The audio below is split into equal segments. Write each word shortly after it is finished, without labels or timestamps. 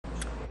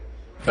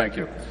Thank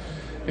you.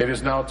 It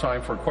is now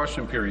time for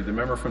question period. The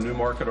member from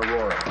Newmarket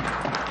Aurora.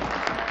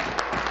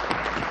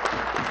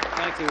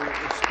 Thank you,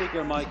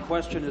 Speaker. My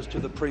question is to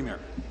the Premier.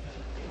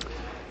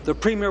 The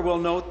Premier will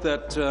note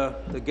that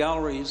the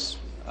galleries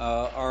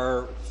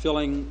are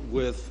filling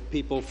with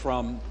people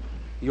from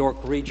York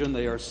Region.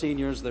 They are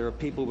seniors. They are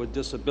people with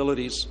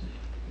disabilities.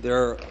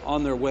 They're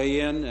on their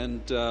way in,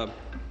 and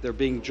they're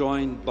being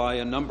joined by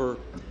a number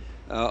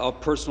of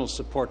personal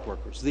support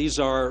workers. These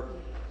are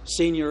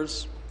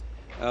seniors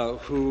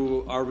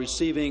who are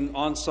receiving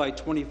on-site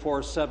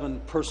 24/7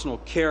 personal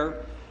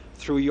care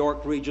through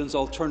York Region's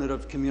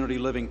Alternative Community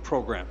Living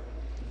Program.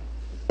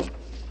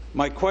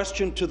 My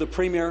question to the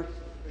Premier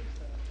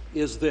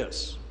is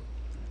this.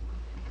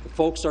 The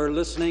folks are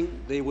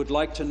listening. They would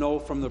like to know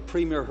from the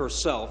Premier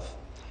herself,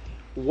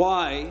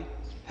 why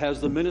has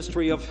the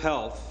Ministry of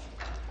Health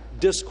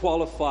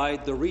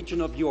disqualified the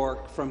region of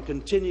York from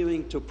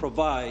continuing to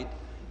provide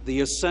the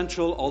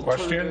essential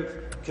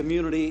alternative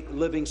community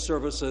living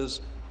services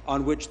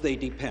on which they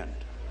depend?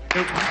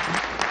 Thank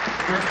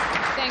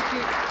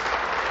you.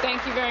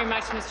 Thank you very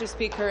much, Mr.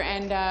 Speaker,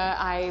 and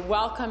I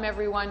welcome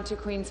everyone to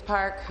Queen's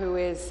Park who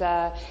is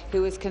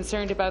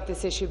concerned about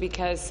this issue,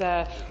 because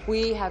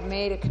we have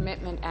made a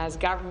commitment as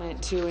government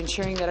to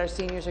ensuring that our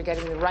seniors are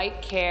getting the right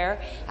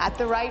care at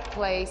the right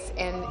place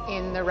and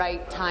in the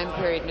right time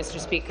period, Mr.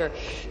 Speaker.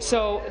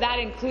 So that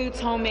includes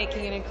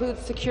homemaking, it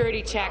includes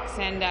security checks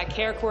and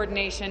care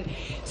coordination.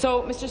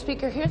 So, Mr.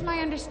 Speaker, here's my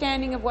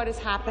understanding of what has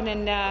happened,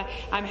 and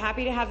I'm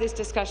happy to have this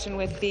discussion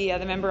with the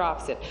member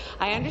opposite.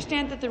 I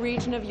understand that the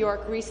region of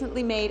York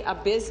recently made a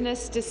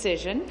business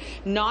decision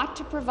not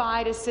to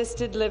provide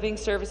assisted living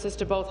services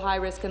to both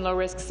high-risk and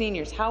low-risk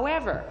seniors.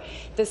 However,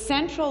 the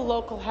Central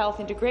Local Health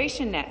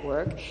Integration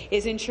Network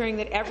is ensuring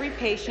that every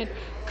patient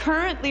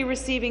currently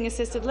receiving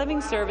assisted living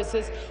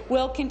services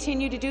will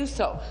continue to do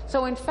so.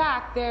 So, in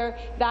fact,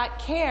 that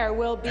care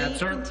will be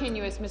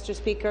continuous, Mr.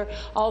 Speaker,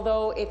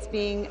 although it's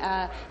being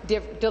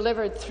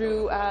delivered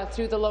through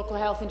the Local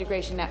Health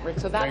Integration Network.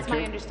 So that's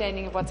my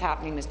understanding of what's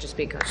happening, Mr.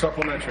 Speaker.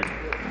 Supplementary.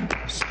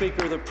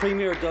 Speaker, the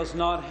Premier does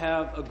not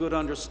have a good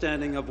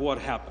understanding of what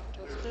happened.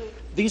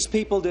 These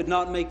people did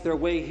not make their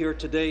way here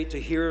today to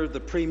hear the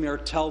Premier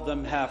tell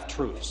them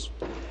half-truths.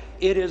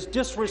 It is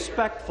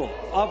disrespectful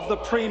of the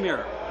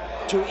Premier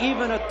to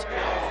even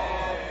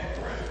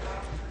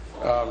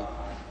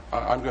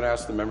I'm going to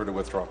ask the member to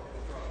withdraw.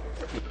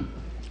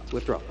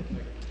 Withdraw.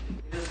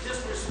 It is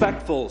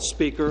disrespectful,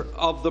 Speaker,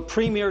 of the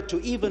Premier to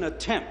even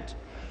attempt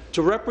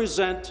to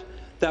represent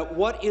that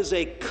what is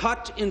a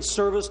cut in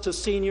service to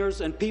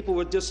seniors and people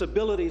with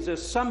disabilities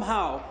is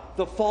somehow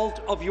the fault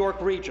of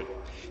York Region.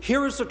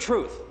 Here is the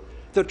truth.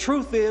 The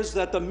truth is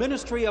that the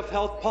Ministry of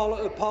Health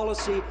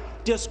policy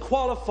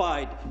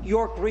disqualified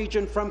York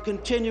Region from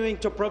continuing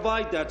to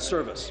provide that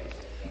service.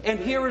 And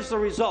here is the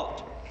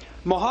result.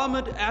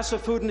 Mohammed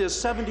Asafuddin is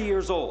 70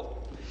 years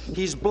old.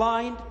 He's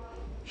blind.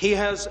 He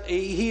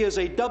is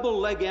a double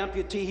leg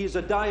amputee. He's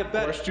a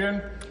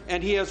diabetic.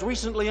 And he has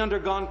recently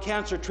undergone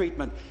cancer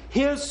treatment.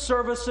 His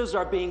services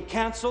are being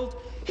cancelled.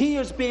 He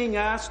is being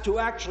asked to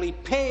actually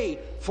pay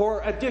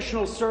for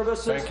additional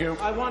services. Thank you.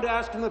 I want to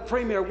ask the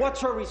Premier,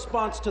 what's her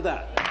response to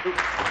that? Be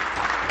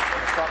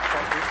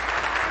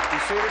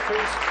seated,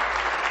 please.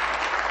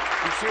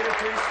 Be seated,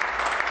 please.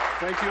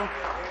 Thank you.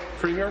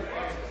 Premier.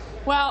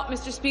 Well,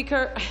 Mr.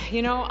 Speaker,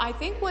 I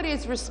think what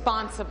is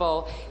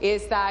responsible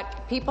is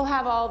that people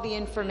have all the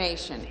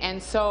information,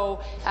 and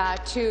so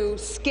to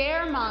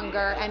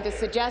scaremonger and to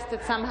suggest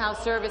that somehow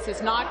service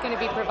is not going to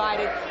be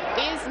provided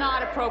is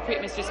not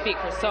appropriate, Mr.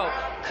 Speaker. So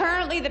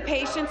currently the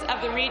patients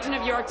of the Region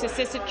of York's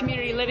Assisted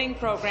Community Living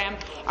Program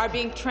are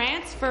being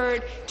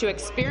transferred to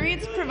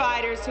experienced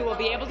providers who will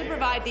be able to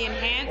provide the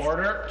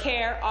enhanced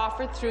care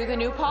offered through the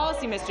new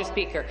policy, Mr.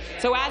 Speaker.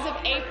 So as of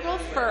April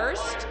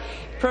 1st,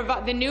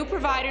 the new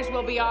providers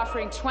will be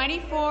offering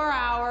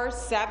 24-hour,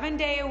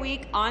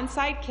 7-day-a-week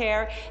on-site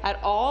care at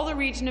all the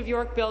Region of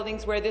York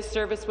buildings where this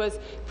service was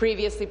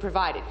previously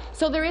provided.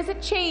 So there is a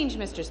change,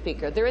 Mr.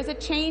 Speaker. There is a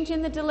change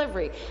in the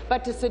delivery.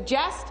 But to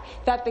suggest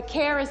that the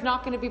care is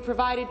not going to be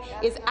provided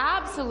is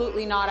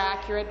absolutely not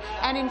accurate.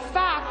 And in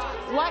fact,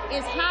 what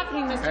is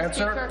happening, Mr.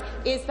 Speaker,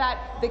 is that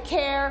the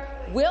care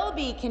will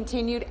be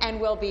continued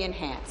and will be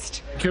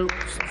enhanced.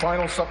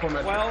 Final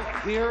supplement. Well,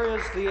 here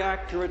is the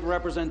accurate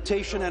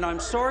representation, and I'm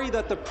sorry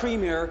that the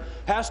Premier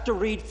has to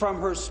read from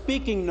her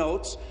speaking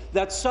notes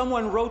that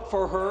someone wrote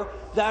for her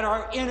that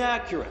are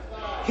inaccurate.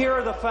 Here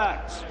are the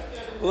facts.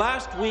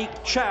 Last week,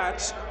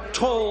 Chats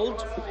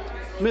told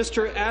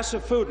Mr.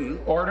 Asafuddin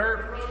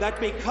that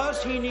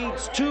because he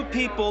needs 2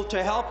 people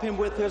to help him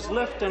with his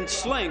lift and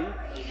sling,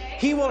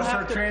 he will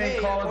have to pay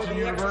for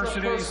the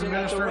extra person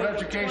at the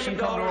rate of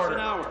 $20 an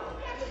hour.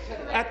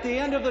 At the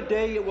end of the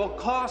day, it will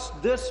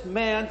cost this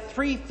man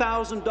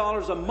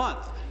 $3,000 a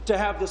month to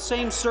have the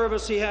same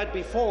service he had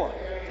before.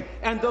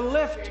 And the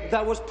lift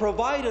that was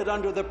provided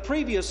under the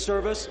previous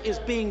service is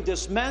being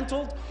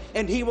dismantled,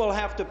 and he will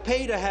have to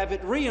pay to have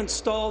it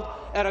reinstalled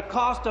at a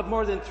cost of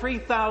more than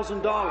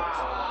 $3,000.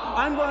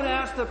 I'm going to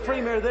ask the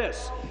Premier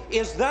this.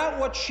 Is that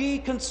what she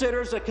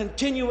considers a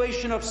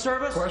continuation of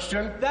service?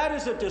 Question. That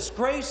is a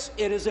disgrace.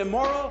 It is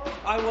immoral.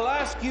 I will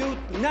ask you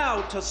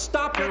now to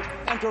stop it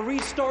and to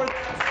restore. Be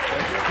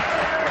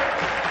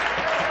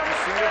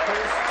seated,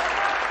 please.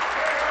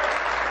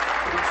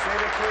 Be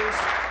seated, please.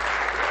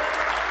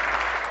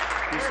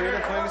 Be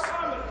seated, please.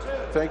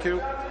 Thank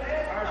you.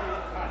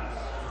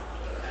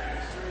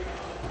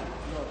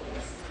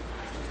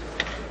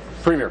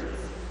 Premier.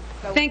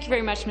 Thank you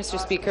very much, Mr.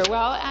 Speaker.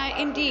 Well,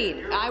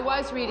 indeed, I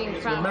was reading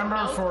from member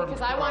notes for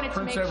because I wanted to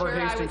Prince make Edward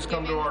sure I Hastings was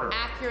come to giving order.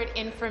 accurate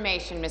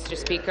information, Mr.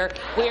 Speaker.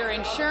 We are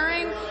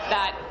ensuring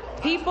that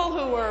people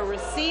who are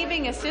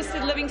receiving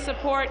assisted living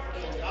support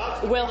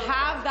will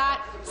have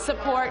that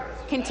support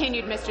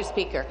continued, Mr.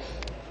 Speaker.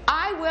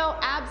 I will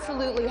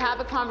absolutely have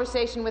a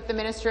conversation with the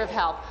Minister of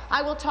Health.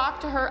 I will talk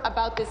to her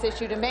about this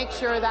issue to make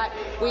sure that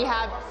we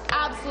have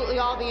absolutely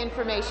all the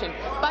information.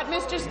 But,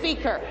 Mr.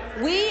 Speaker,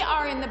 we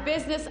are in the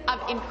business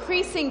of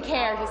increasing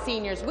care to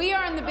seniors. We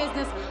are in the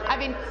business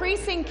of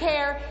increasing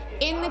care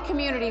in the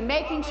community,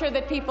 making sure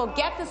that people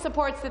get the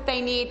supports that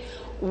they need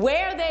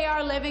where they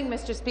are living,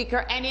 Mr.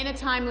 Speaker, and in a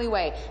timely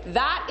way.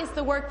 That is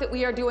the work that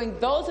we are doing.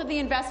 Those are the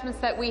investments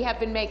that we have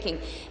been making.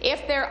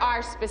 If there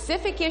are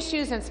specific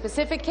issues and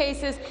specific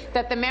cases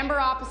that the member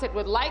opposite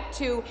would like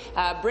to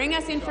bring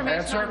us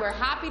information on, we're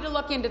happy to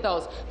look into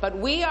those. But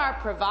we are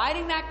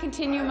providing that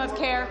continuum of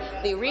care.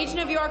 The Region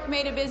of York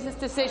made a business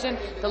decision.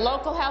 The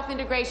local health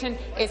integration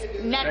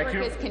network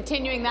is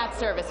continuing that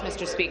service,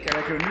 Mr. Speaker.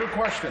 Thank you. New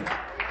question.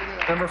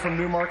 Member from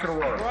Newmarket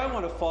Aurora. I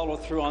want to follow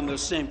through on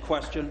this same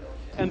question.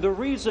 And the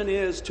reason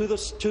is to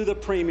the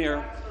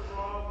Premier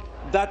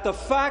that the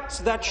facts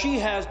that she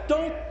has,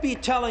 don't be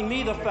telling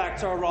me the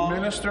facts are wrong.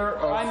 Minister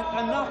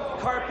of enough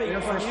carping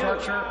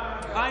Infrastructure.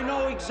 From you. I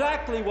know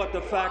exactly what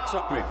the facts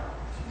are. Wait.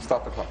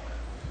 Stop the clock.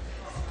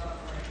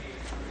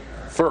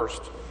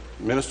 First,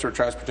 Minister of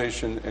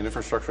Transportation and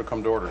Infrastructure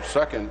come to order.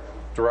 Second,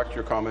 direct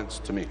your comments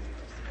to me.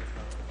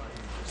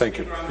 Thank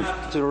you.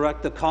 To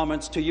direct the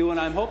comments to you, and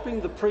I'm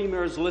hoping the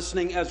Premier is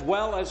listening as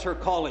well as her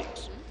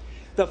colleagues.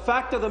 The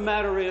fact of the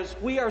matter is,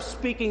 we are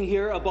speaking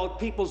here about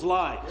people's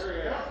lives.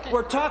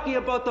 We're talking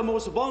about the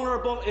most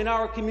vulnerable in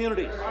our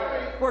communities.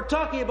 We're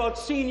talking about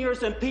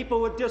seniors and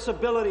people with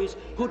disabilities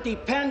who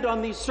depend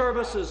on these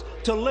services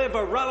to live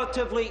a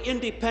relatively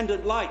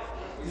independent life.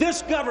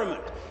 This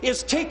government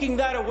is taking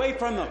that away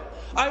from them.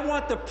 I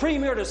want the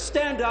Premier to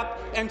stand up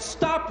and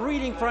stop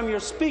reading from your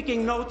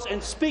speaking notes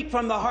and speak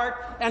from the heart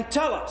and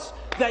tell us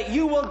that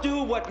you will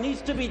do what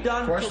needs to be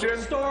done to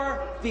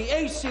restore the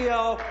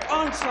ACL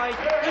on-site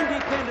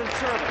independent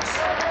service.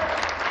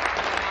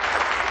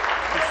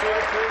 Be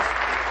seated, please.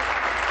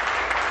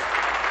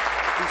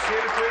 Be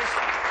seated, please.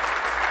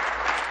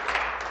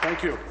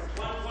 Thank you.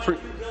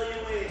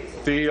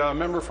 The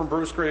member from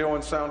Bruce Grey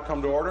Owen Sound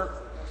come to order.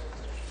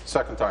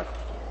 Second time.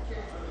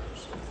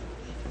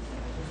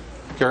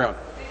 Carry on.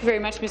 Thank you very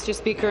much, Mr.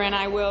 Speaker, and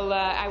I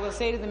will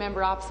say to the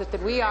member opposite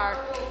that we are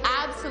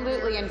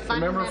absolutely and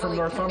fundamentally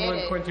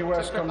committed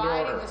to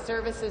providing the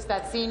services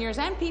that seniors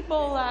and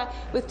people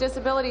with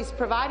disabilities,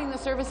 providing the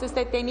services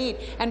that they need,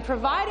 and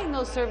providing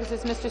those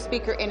services, Mr.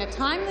 Speaker, in a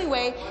timely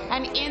way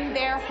and in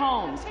their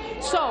homes.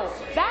 So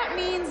that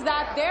means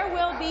that there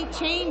will be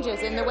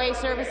changes in the way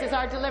services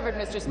are delivered,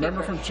 Mr. Speaker.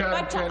 Member from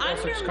Chatham,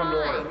 Essex, come to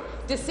order.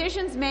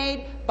 Decisions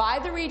made by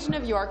the Region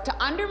of York, to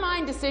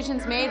undermine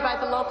decisions made by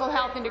the local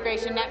health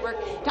integration network,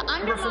 to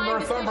undermine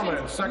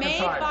decisions made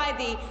by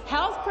the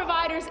health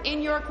providers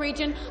in York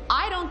Region,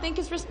 I don't think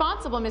is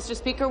responsible, Mr.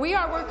 Speaker. We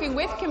are working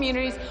with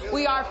communities.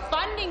 We are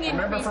funding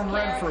increased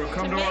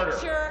care to make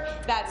sure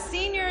that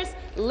seniors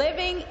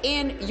living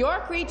in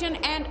York Region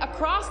and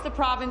across the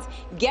province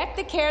get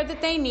the care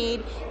that they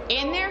need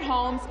in their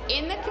homes,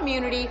 in the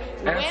community,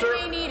 when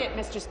they need it,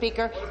 Mr.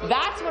 Speaker.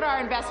 That's what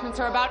our investments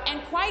are about,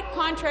 and quite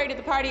contrary to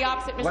the party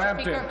opposite, Mr.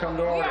 Speaker,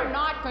 we are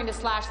not going to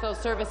slash those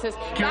services.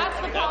 That's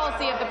the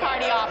policy of the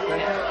party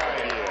opposite.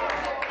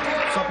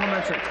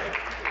 Supplementary.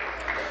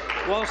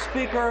 Well,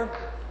 Speaker,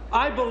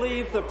 I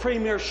believe the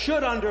Premier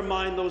should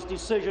undermine those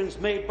decisions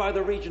made by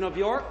the Region of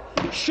York,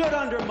 should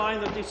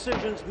undermine the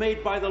decisions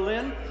made by the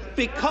LHIN,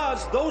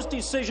 because those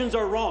decisions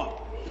are wrong.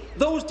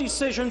 Those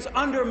decisions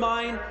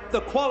undermine the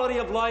quality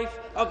of life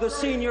of the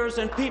seniors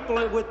and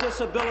people with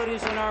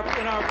disabilities in our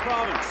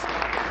province.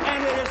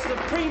 And it is the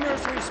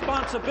Premier's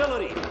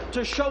responsibility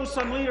to show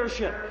some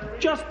leadership.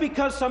 Just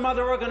because some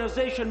other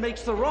organization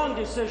makes the wrong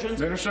decisions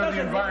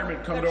doesn't mean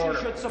that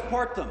you should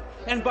support them.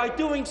 And by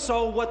doing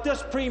so, what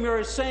this Premier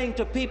is saying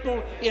to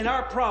people in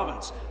our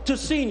province, to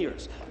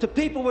seniors, to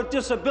people with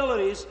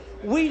disabilities,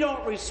 we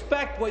don't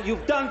respect what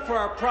you've done for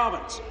our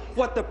province.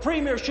 What the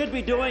Premier should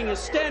be doing is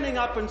standing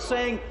up and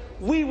saying,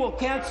 we will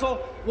cancel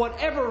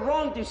whatever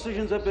wrong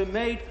decisions have been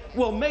made,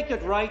 we'll make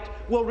it right,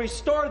 we'll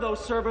restore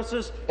those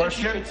services, and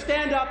you should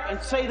stand up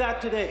and say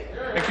that today.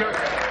 Thank you.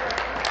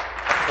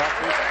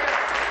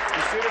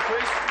 Be seated,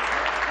 please.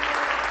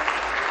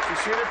 Be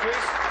seated,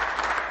 please.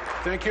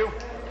 Thank you.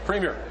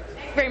 Premier.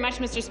 Very much,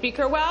 Mr.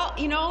 Speaker. Well,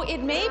 you know,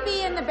 it may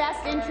be in the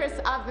best interest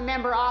of the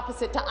member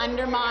opposite to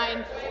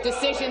undermine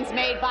decisions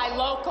made by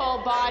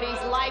local bodies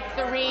like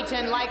the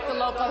region, like the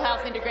Local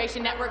Health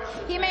Integration Network.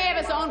 He may have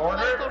his own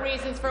political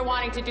reasons for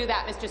wanting to do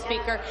that, Mr.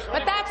 Speaker,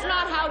 but that's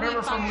not how we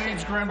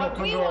function. What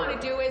we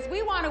want to do is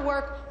we want to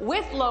work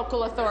with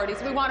local authorities.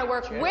 We want to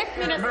work with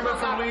municipal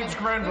governments.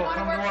 We want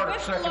to work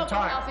with the Local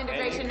Health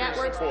Integration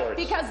Networks,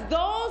 because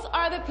those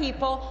are the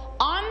people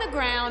on the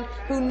ground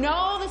who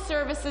know the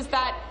services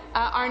that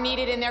are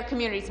needed in their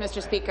communities,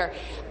 Mr. Speaker.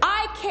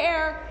 I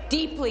care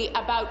deeply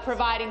about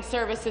providing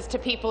services to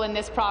people in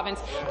this province.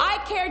 I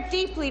care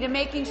deeply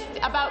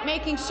about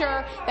making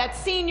sure that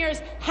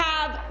seniors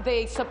have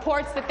the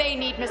supports that they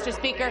need, Mr.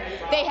 Speaker.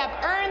 They have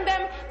earned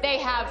them. They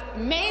have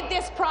made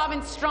this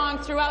province strong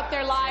throughout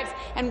their lives,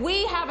 and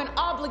we have an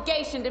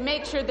obligation to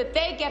make sure that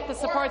they get the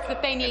supports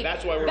that they need. That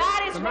is why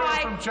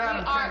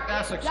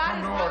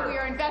we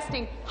are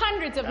investing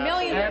hundreds of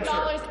millions of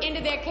dollars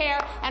into their care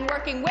and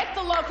working with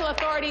the local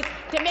authorities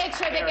to make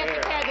sure they get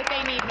the care that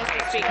they need,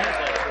 Mr. Speaker.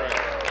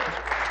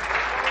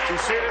 Be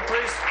seated,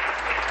 please.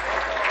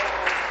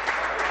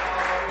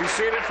 Be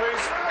seated,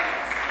 please.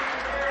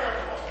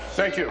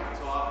 Thank you.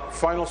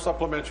 Final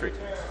supplementary.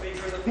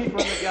 The people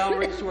in the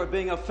galleries who are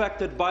being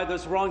affected by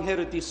this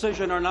wrong-headed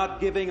decision are not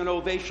giving an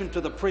ovation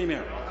to the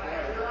Premier.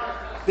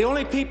 The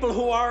only people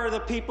who are the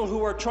people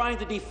who are trying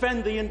to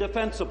defend the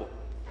indefensible.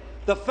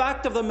 The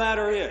fact of the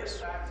matter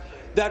is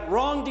that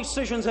wrong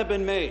decisions have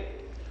been made.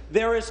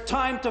 There is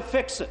time to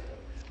fix it.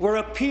 We're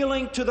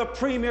appealing to the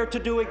Premier to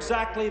do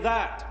exactly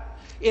that.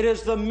 It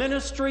is the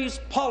Ministry's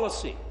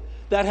policy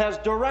that has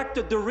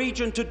directed the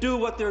region to do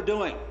what they're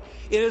doing.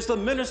 It is the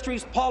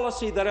Ministry's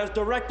policy that has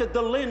directed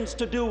the LHINs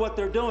to do what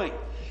they're doing.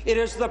 It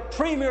is the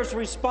Premier's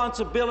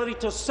responsibility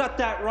to set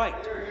that right.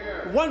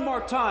 One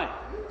more time,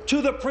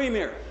 to the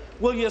Premier,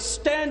 will you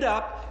stand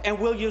up and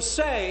will you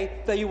say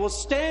that you will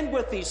stand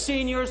with these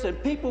seniors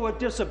and people with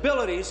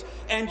disabilities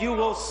and you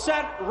will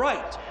set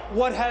right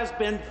what has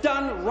been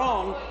done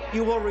wrong?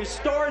 You will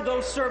restore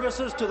those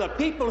services to the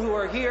people who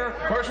are here,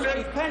 who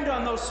depend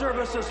on those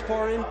services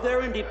for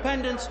their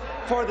independence,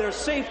 for their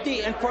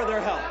safety and for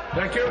their health.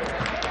 Thank you. Be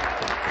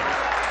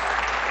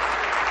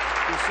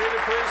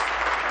seated, please.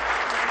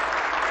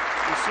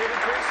 Be seated,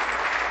 please.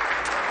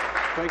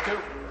 Thank you.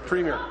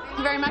 Premier. Thank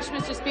you very much,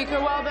 Mr. Speaker.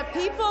 Well, the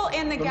people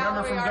in the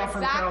gallery are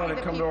exactly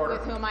the people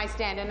with whom I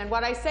stand. And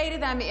what I say to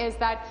them is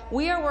that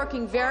we are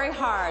working very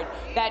hard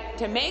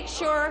to make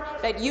sure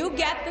that you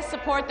get the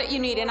support that you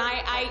need. And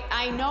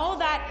I know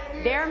that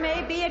there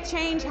may be a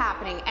change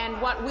happening.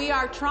 And what we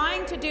are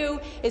trying to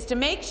do is to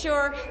make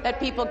sure that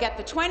people get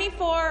the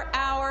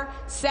 24-hour,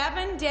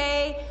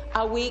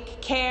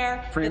 7-day-a-week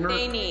care that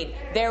they need.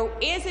 There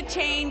is a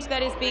change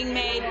that is being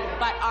made,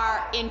 but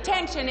our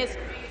intention is...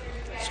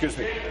 Excuse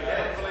me.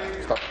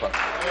 Stop the clock.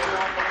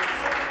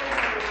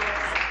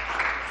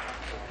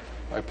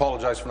 I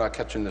apologize for not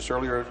catching this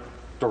earlier.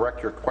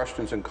 Direct your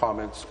questions and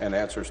comments and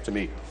answers to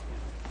me.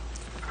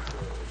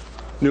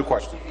 New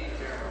question.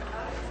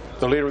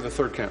 The leader of the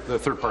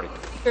third party.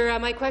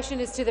 My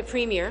question is to the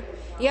Premier.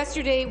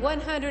 Yesterday,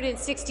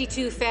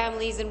 162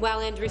 families in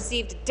Welland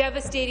received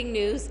devastating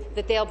news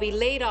that they'll be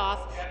laid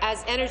off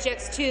as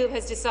Energex Tube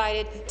has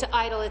decided to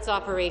idle its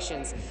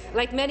operations.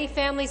 Like many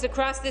families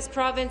across this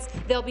province,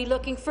 they'll be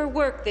looking for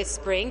work this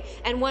spring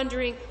and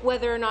wondering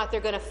whether or not they're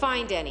going to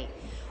find any.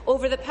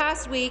 Over the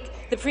past week,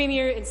 the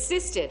Premier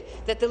insisted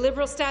that the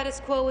Liberal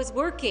status quo is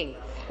working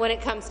when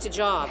it comes to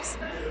jobs.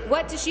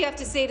 What does she have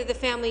to say to the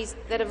families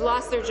that have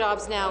lost their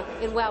jobs now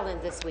in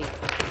Welland this week?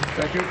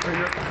 Thank you,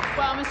 Premier.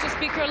 Well, Mr.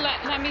 Speaker,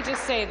 let me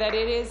just say that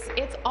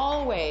it's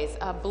always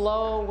a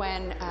blow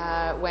when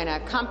a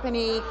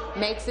company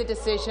makes a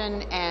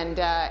decision and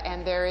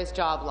there is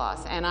job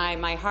loss. And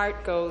my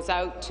heart goes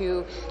out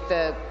to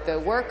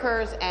the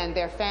workers and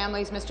their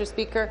families, Mr.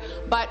 Speaker.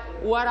 But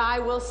what I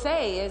will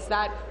say is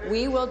that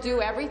we will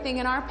do everything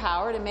in our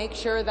power to make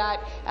sure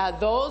that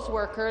those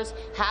workers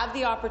have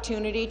the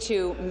opportunity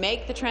to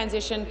make the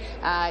transition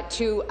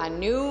to a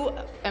new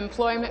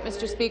employment,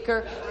 Mr.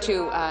 Speaker,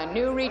 to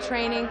new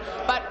retraining.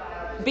 But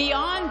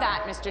beyond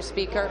that, Mr.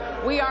 Speaker,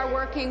 we are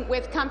working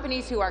with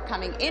companies who are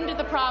coming into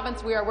the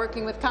province. We are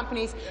working with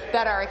companies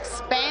that are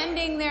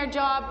expanding their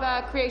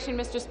job creation,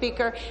 Mr.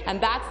 Speaker,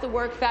 and that's the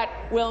work that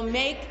will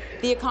make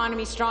the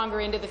economy stronger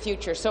into the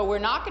future. So we're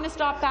not going to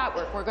stop that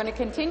work. We're going to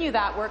continue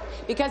that work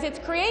because it's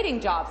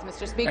creating jobs,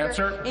 Mr.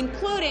 Speaker,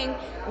 including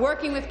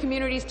working with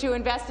communities to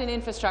invest in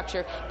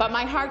infrastructure. But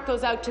my heart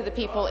goes out to the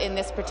people in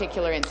this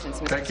particular instance,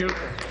 Mr. Speaker.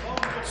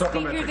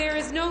 Speaker, there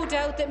is no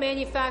doubt that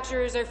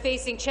manufacturers are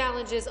facing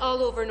challenges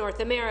all over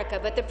North America,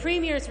 but the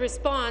Premier's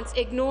response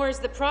ignores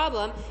the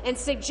problem and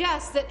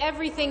suggests that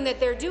everything that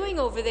they're doing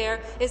over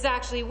there is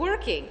actually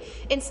working.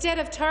 Instead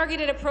of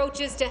targeted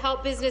approaches to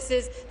help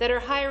businesses that are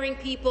hiring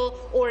people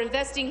or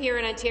investing here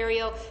in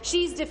Ontario,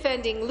 she's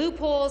defending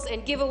loopholes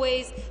and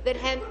giveaways that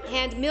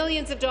hand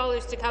millions of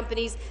dollars to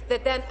companies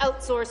that then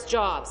outsource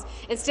jobs.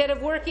 Instead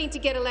of working to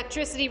get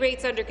electricity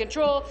rates under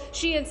control,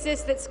 she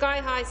insists that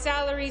sky-high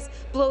salaries,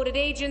 bloated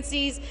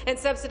agencies and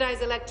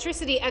subsidize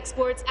electricity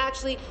exports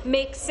actually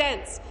make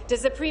sense.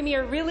 Does the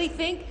Premier really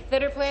think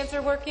that her plans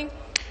are working?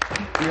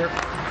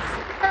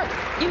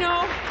 You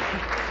know,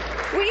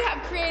 we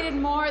have created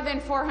more than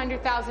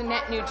 400,000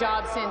 net new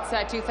jobs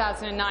since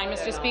 2009,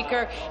 Mr.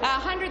 Speaker.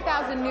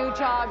 100,000 new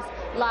jobs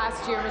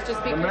last year, Mr.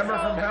 Speaker. The member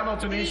from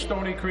Hamilton East,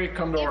 Stony Creek,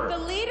 come to order. The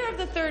leader of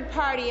the third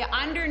party,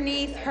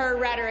 underneath her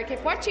rhetoric,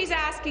 if what she's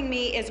asking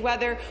me is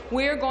whether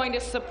we're going to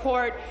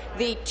support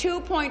the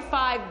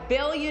 $2.5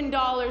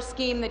 billion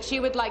scheme that she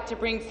would like to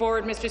bring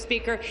forward, Mr.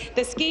 Speaker,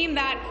 the scheme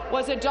that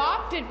was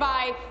adopted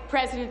by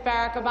President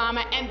Barack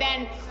Obama and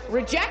then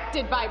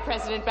rejected by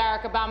President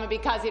Barack Obama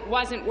because it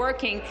wasn't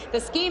working, the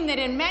scheme that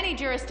in many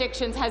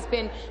jurisdictions has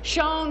been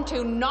shown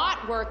to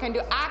not work and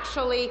to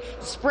actually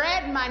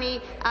spread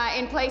money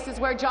in places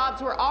where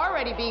jobs were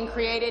already being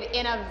created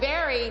in a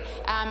very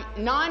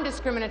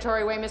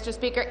non-discriminatory way, Mr.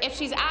 Speaker. If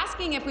she's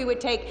asking if we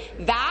would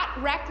take that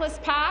reckless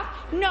path,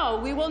 no,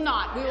 we will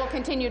not. We will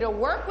continue to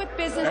work with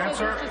businesses,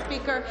 Mr.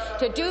 Speaker,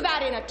 to do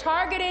that in a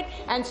targeted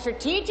and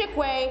strategic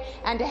way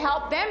and to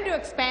help them to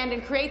expand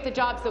and create the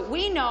jobs that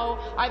we know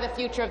are the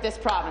future of this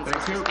province,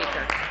 Mr.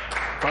 Speaker.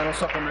 Final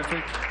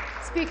supplementary.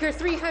 Speaker,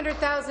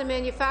 300,000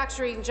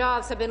 manufacturing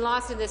jobs have been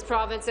lost in this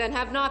province and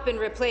have not been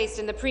replaced,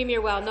 and the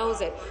Premier well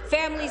knows it.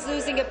 Families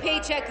losing a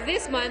paycheck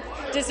this month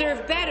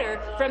deserve better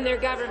from their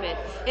government.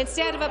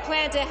 Instead of a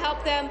plan to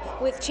help them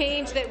with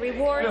change that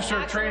rewards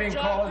training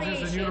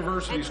colleges and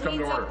universities and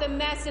cleans up the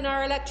mess in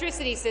our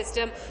electricity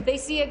system, they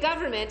see a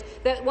government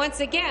that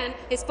once again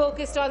is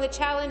focused on the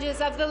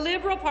challenges of the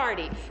Liberal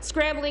Party,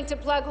 scrambling to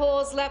plug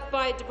holes left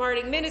by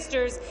departing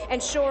ministers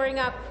and shoring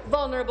up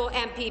vulnerable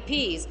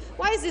MPPs.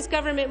 Why is this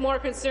government more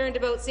concerned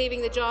about saving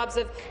the jobs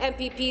of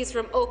MPPs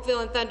from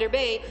Oakville and Thunder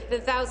Bay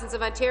than thousands of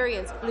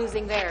Ontarians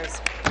losing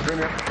theirs?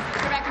 Premier.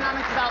 Minister of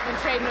Economic Development,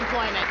 Trade and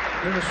Employment.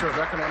 Minister of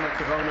Economic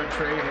Development,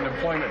 Trade and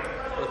Employment.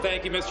 Well,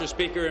 thank you, Mr.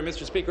 Speaker. And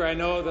Mr. Speaker, I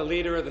know the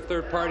leader of the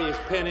third party is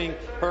pinning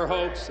her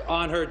hopes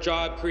on her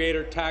job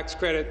creator tax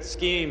credit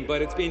scheme,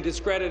 but it's being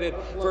discredited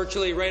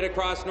virtually right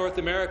across North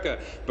America.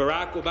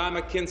 Barack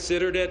Obama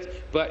considered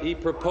it, but he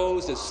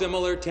proposed a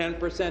similar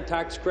 10%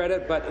 tax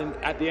credit, but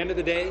at the end of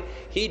the day,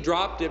 he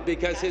dropped it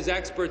because his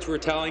experts were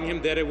telling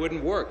him that it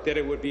wouldn't work, that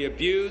it would be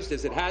abused,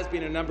 as it has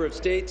been in a number of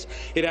states.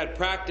 It had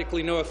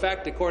practically no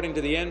effect, according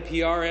to the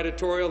NPR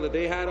editorial that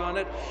they had on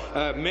it.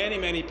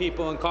 Many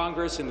people in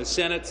Congress and the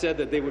Senate said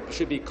that they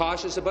should be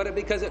cautious about it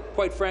because,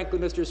 quite frankly,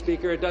 Mr.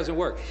 Speaker, it doesn't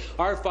work.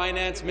 Our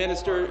finance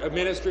ministry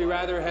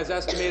has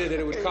estimated that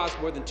it would cost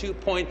more than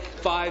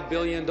 $2.5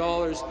 billion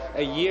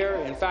a year.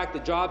 In fact, the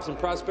Jobs and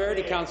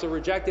Prosperity Council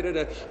rejected it,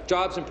 a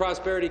Jobs and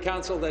Prosperity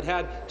Council that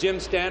had Jim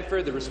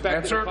Stanford, the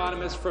respected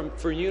economist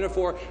for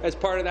Unifor, as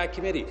part of that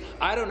committee.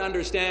 I don't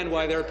understand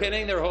why they're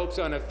pinning their hopes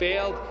on a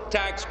failed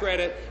tax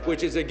credit,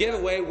 which is a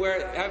giveaway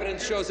where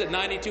evidence shows that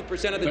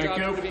 92% of the jobs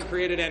would have been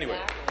created anyway.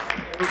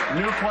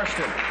 New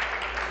question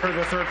for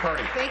the third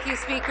party. Thank you,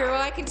 Speaker.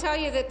 Well, I can tell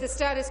you that the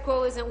status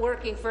quo isn't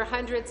working for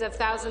hundreds of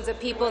thousands of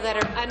people that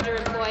are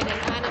underemployed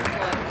and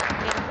unemployed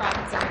in the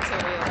province of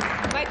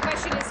Ontario. My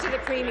question is to the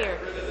Premier.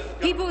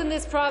 People in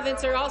this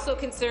province are also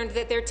concerned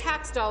that their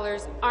tax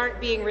dollars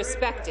aren't being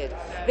respected.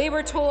 They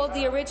were told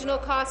the original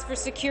cost for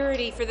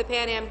security for the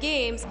Pan Am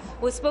Games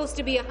was supposed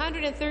to be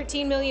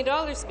 $113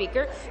 million,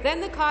 Speaker.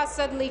 Then the cost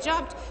suddenly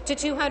jumped to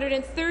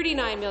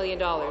 $239 million.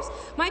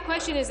 My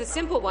question is a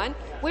simple one.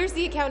 Where's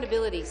the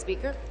accountability,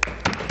 Speaker?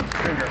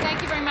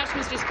 Thank you very much,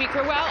 Mr.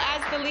 Speaker. Well,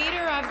 as the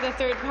leader of the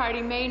third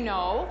party may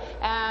know,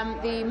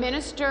 the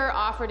minister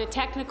offered a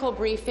technical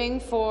briefing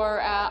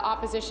for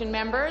opposition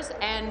members,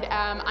 and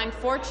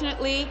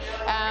unfortunately,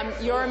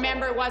 your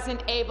member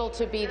wasn't able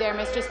to be there,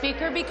 Mr.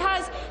 Speaker,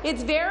 because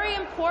it's very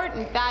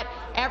important that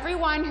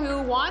everyone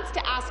who wants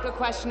to ask a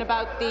question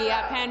about the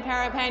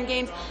Pan-Para-Pan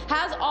Games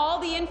has all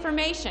the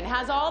information,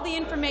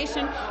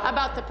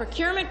 about the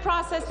procurement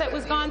process that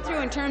was gone through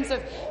in terms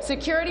of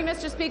security,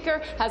 Mr.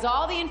 Speaker, has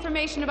all the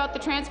information about the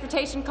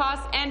transportation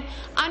costs, and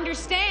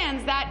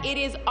understands that it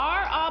is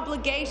our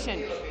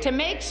obligation to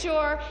make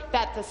sure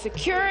that the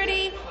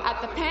security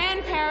at the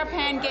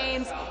Pan-Para-Pan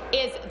Games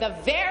is the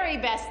very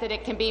best that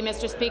it can be,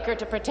 Mr. Speaker,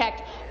 to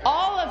protect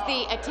all of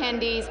the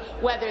attendees,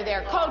 whether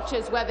they're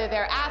coaches, whether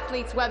they're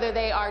athletes, whether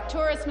they are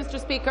tourists, Mr.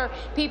 Speaker.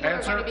 People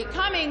are going to be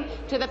coming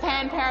to the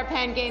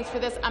Pan-Para-Pan Games for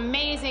this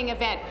amazing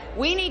event.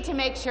 We need to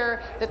make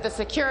sure that the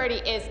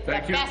security is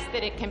the best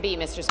that it can be,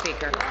 Mr.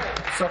 Speaker.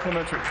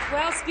 Supplementary.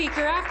 Well,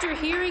 Speaker, after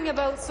hearing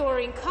about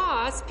soaring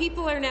costs,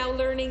 people are now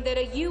learning that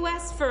a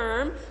U.S.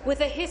 firm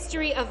with a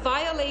history of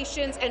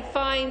violations and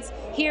fines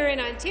here in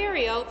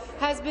Ontario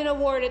has been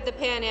awarded the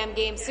Pan Am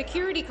Games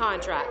security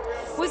contract.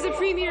 Was the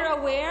Premier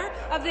aware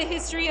of the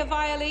history of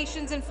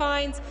violations and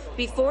fines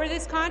before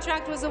this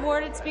contract was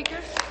awarded, Speaker?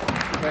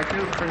 Thank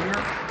you, Premier.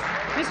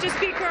 Mr.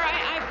 Speaker,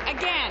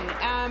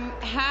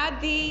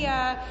 had the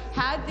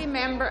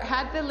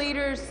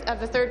leaders of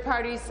the third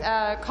party's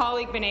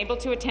colleague been able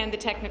to attend the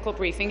technical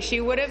briefing,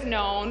 she would have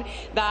known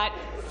that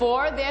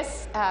for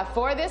this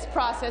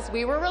process,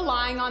 we were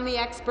relying on the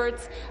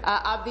experts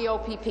of the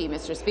OPP,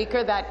 Mr.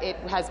 Speaker, that it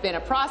has been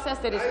a process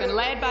that has been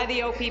led by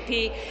the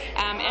OPP,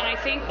 and I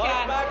think the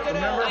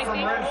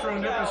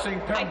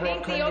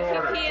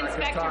OPP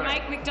Inspector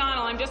Mike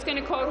McDonald, I'm just going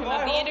to quote him,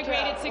 of the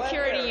Integrated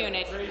Security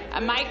Unit,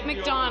 Mike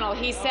McDonald,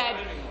 he said,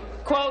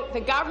 quote, "The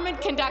government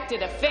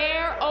conducted a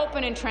fair,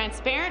 open and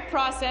transparent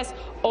process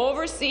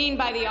overseen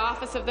by the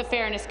Office of the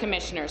Fairness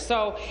Commissioner."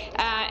 So,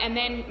 and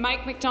then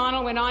Mike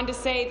McDonald went on to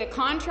say the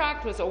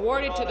contract was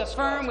awarded to the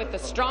firm with the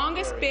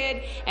strongest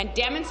bid and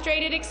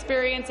demonstrated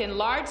experience in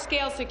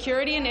large-scale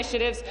security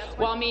initiatives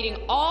while meeting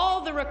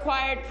all the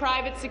required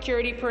private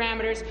security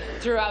parameters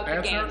throughout the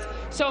games.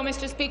 So,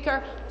 Mr.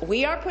 Speaker,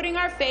 we are putting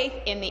our faith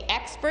in the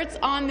experts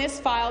on this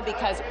file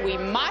because we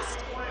must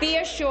be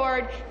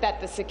assured that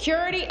the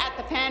security at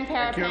the Pan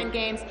Parapan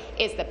Games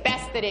is the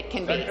best that it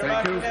can be.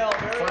 Thank you.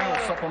 Final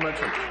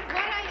supplementary. What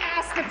I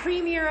asked the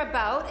Premier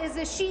about is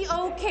she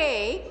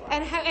okay,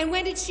 and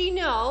when did she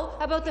know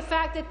about the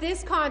fact that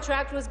this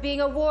contract was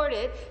being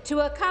awarded to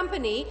a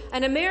company,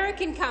 an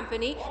American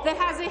company, that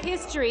has a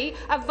history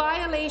of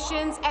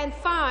violations and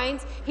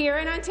fines here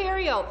in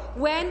Ontario?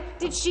 When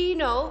did she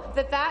know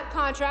that that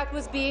contract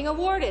was being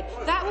awarded?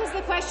 That was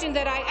the question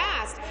that I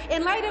asked.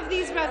 In light of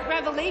these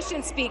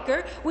revelations,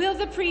 Speaker, will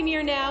the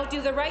Premier now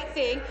do the right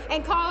thing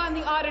and call on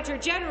the Auditor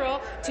General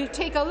to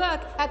take a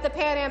look at the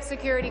Pan Am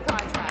security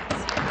contracts?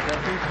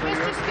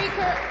 Mr.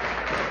 Speaker,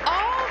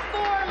 all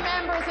 4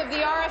 members of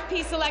the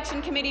RFP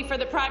Selection Committee for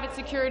the Private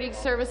Security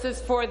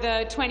Services for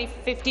the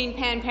 2015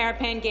 Pan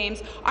Parapan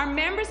Games are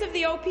members of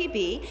the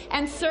OPB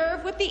and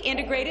serve with the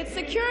Integrated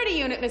Security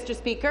Unit, Mr.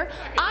 Speaker.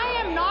 I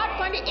am not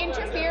going to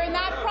interfere in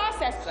that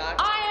process.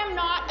 I am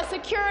not a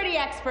security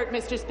expert,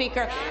 Mr.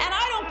 Speaker, and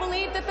I don't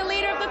believe that the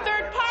leader of the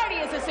third party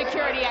is a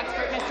security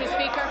expert, Mr.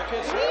 Speaker.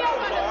 We are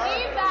going to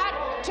leave that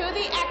to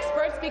the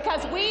experts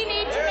because we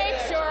need to make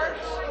sure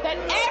that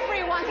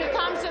everyone who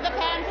comes to the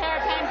Pan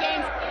Parapan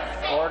Games is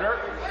safe. Order.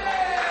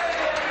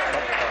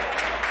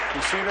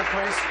 Be seated,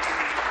 please.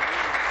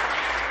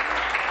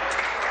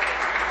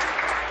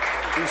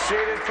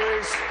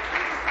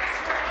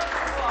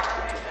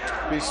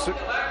 Be seated, please.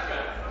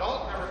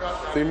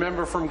 The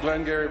member from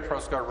Glengarry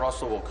Prescott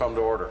Russell will come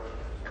to order.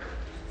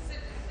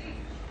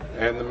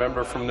 And the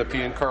member from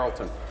Nepean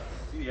Carleton.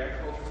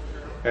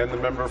 And the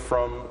member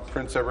from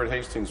Prince Edward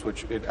Hastings,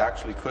 which it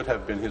actually could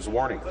have been his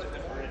warning.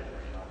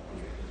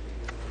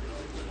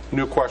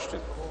 New question.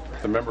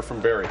 The member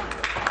from Barrie.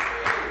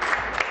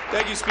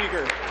 Thank you,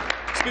 Speaker.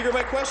 Speaker,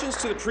 my question is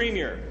to the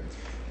Premier.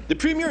 The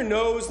Premier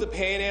knows the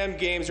Pan Am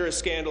Games are a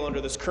scandal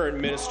under this current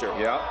minister.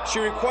 Yeah. She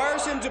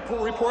requires him to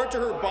report to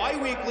her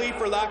bi-weekly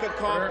for lack of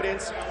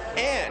competence,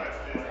 and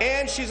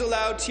she's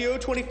allowed TO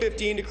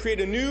 2015 to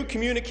create a new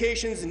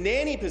communications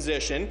nanny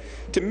position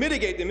to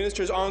mitigate the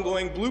minister's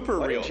ongoing blooper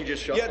reel.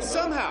 Yet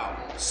somehow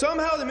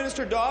the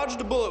minister dodged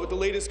a bullet with the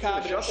latest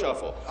cabinet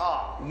shuffle.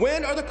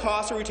 When are the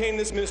costs of retaining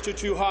this minister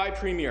too high,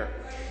 Premier?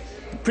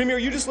 Premier,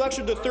 you just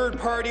lectured the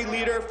third-party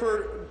leader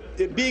for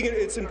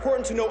it's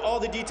important to know all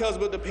the details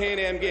about the Pan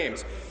Am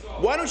Games.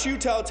 Why don't you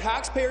tell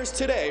taxpayers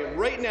today,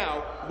 right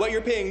now, what you're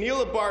paying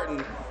Neela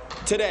Barton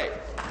today?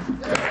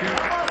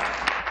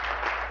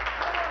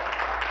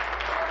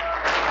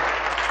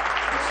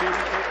 TO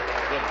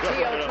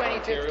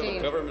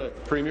 2015.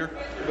 Premier.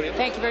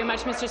 Thank you very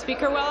much, Mr.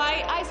 Speaker. Well,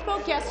 I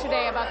spoke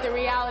yesterday about the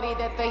reality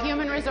that the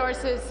human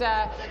resources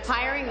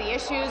hiring, the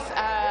issues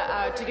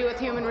to do with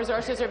human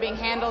resources are being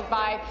handled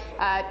by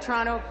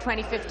Toronto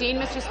 2015,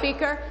 Mr.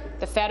 Speaker.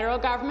 The federal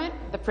government,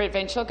 the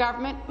provincial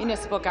government,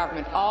 municipal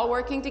government, all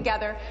working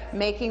together,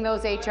 making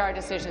those HR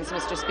decisions,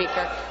 Mr.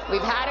 Speaker.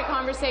 We've had a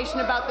conversation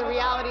about the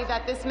reality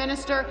that this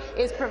minister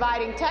is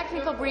providing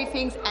technical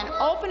briefings and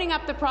opening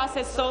up the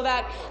process so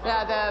that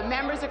the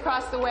members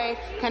across the way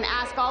can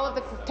ask all of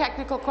the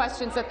technical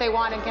questions that they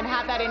want and can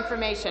have that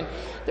information.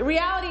 The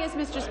reality is,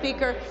 Mr.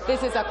 Speaker,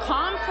 this is a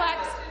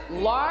complex,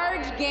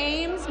 large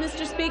games,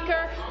 Mr.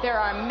 Speaker. There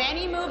are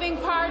many moving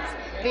parts.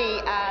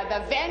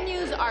 The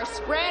venues are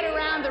spread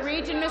around the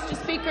region, Mr.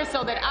 Speaker,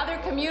 so that other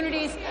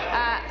communities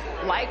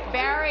like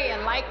Barrie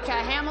and like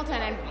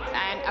Hamilton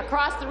and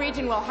across the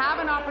region will have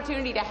an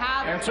opportunity to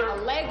have a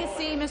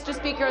legacy, Mr.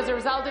 Speaker, as a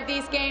result of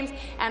these games.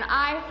 And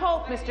I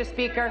hope, Mr.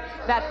 Speaker,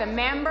 that the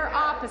member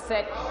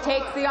opposite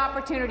takes the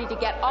opportunity to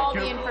get all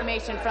the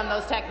information from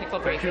those technical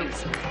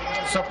briefings.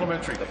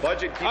 Supplementary. The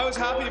budget. I was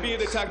happy to be at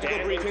the technical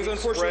briefings.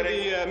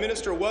 Unfortunately, the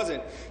minister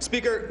wasn't.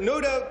 Speaker, no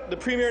doubt the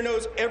Premier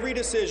knows every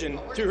decision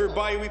through her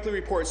bi-weekly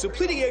report, so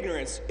pleading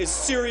ignorance is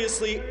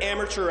seriously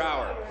amateur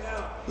hour.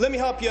 Let me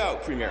help you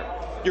out, Premier.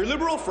 Your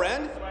Liberal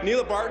friend,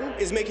 Neela Barton,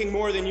 is making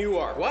more than you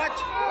are. What?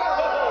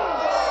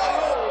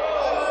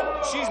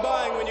 She's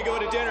buying when you go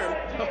to dinner,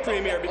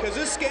 Premier, because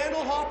this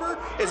scandal hopper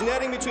is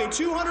netting between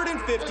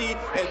 $250,000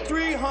 and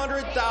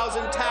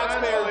 $300,000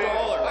 taxpayer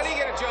dollars. How do you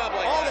get a job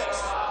like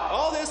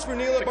All this for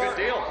Neela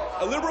Barton, deal.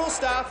 a Liberal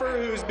staffer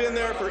who's been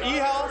there for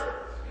e-health,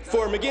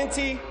 for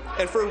McGuinty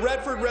and for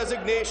Redford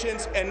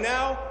resignations, and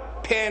now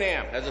Pan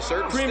Am. Has a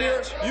certain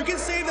Premier, stench. you can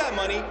save that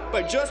money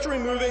by just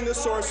removing the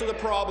source of the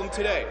problem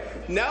today.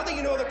 Now that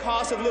you know the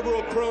cost of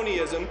Liberal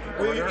cronyism,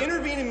 will you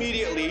intervene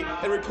immediately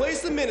and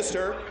replace the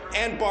minister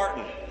and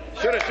Barton?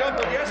 Should have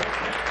shoved him yesterday.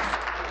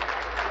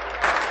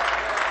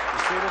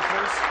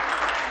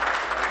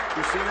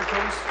 Be seated,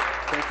 please.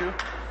 Thank you.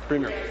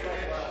 Premier.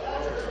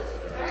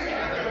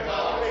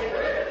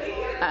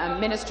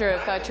 Minister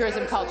of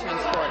Tourism, Culture and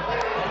Sport.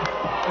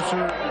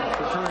 Mr.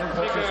 The Tourism,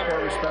 Culture, and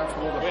Sport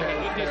responsible to We pay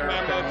had this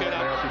member get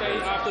up day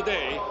after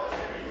day,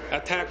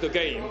 attack the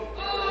game.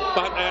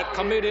 But at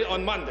committee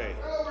on Monday,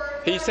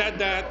 he said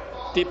that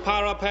the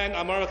Para-Pan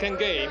American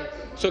game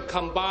should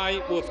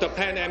combine with the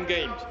Pan Am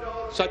Games.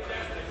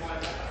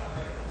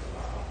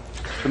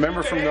 The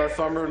member from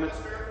Northumberland,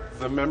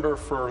 the member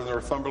for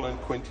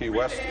Northumberland Quinte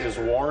West is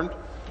warned,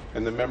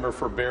 and the member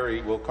for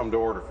Barrie will come to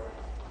order.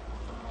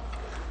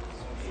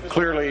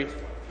 Clearly,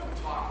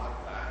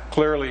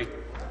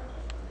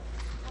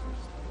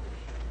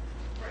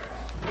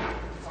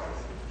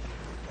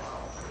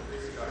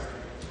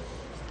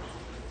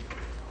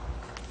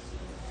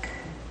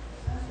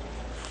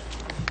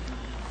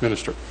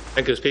 Minister.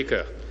 Thank you,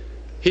 Speaker.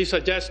 He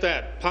suggests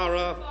that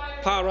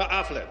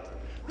para-athlete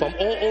from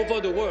all over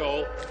the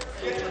world.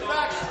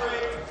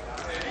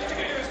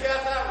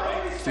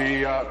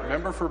 The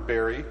member for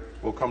Barrie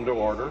will come to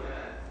order.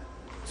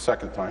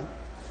 Second time.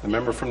 The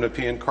member from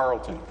Nepean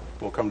Carleton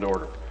will come to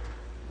order.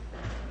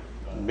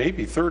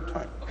 Maybe third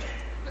time.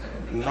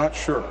 Not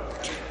sure.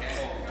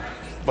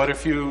 But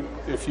if you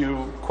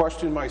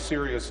question my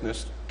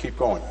seriousness, keep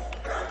going.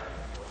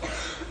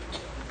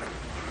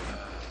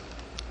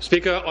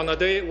 Speaker, on a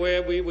day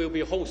where we will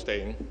be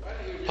hosting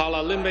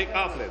Paralympic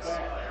athletes,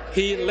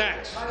 he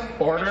lacks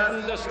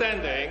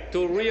understanding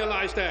to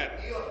realize that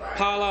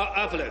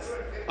para-athletes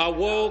are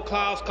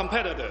world-class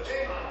competitors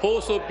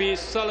who should be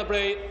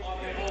celebrated.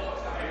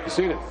 Be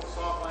seated.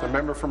 The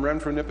member from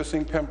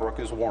Renfrew-Nipissing Pembroke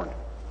is warned.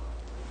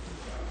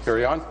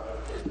 Carry on.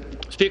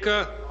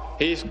 Speaker,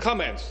 his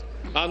comments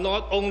are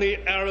not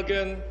only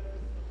arrogant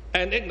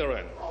and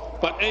ignorant,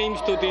 but aims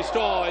to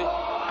destroy.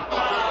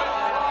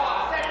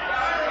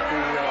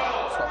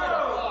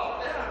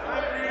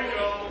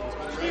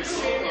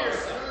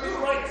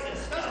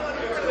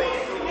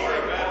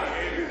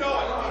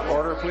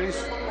 Order,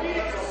 please.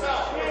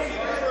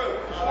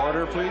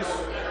 Order, please.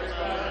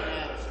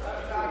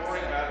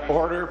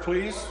 Order,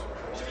 please.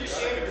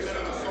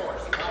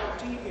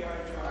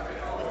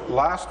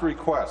 Last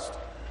request.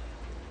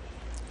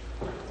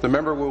 The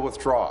member will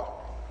withdraw.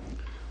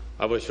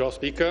 I withdraw,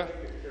 Speaker.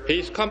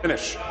 His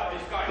comments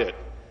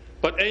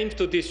but aims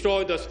to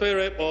destroy the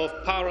spirit of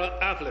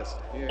para-athletes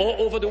all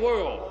over the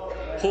world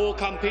who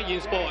compete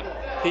in sport.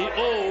 He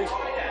owes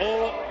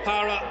all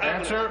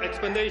para-athletes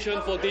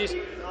explanation for this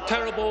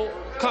terrible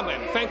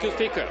comment. Thank you,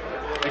 Speaker.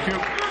 Thank you.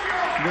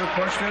 New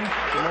question.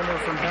 The member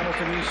from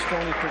Hamilton East,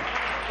 Stony Creek.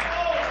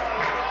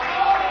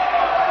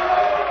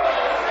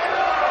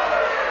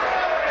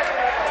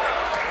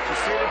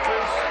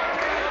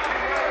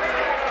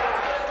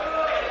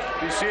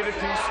 Be seated,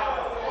 please.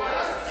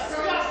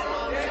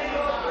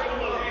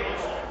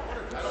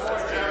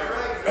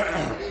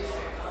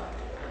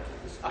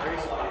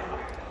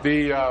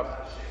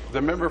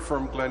 The member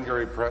from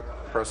Glengarry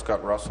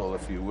Prescott Russell,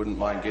 if you wouldn't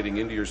mind getting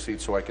into your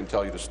seat so I can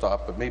tell you to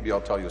stop, but maybe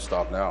I'll tell you to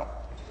stop now.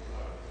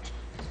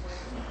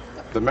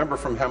 The member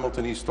from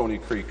Hamilton East, Stony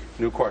Creek,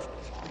 new question.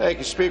 Thank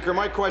you, Speaker.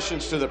 My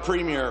question's to the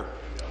Premier.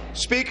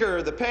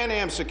 Speaker, the Pan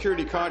Am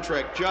security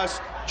contract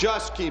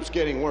just keeps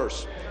getting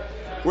worse.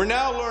 We're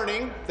now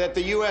learning that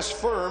the U.S.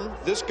 firm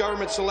this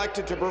government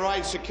selected to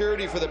provide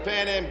security for the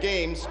Pan Am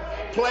Games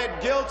pled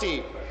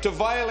guilty to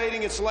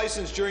violating its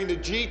license during the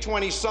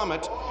G20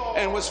 summit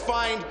and was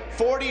fined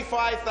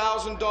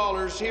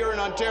 $45,000 here in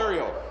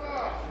Ontario.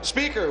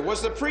 Speaker,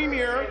 was the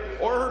Premier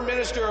or her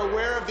minister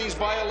aware of these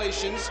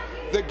violations,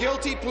 the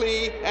guilty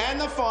plea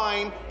and the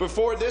fine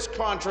before this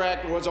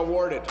contract was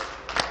awarded?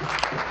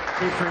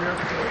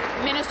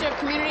 Minister of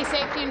Community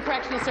Safety and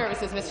Correctional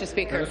Services, Mr.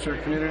 Speaker. Minister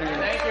of Community.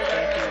 Thank you,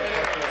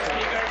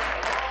 Speaker.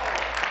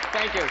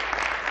 Thank you.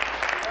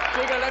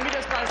 Speaker, let me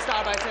just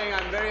start by saying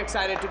I'm very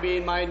excited to be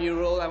in my new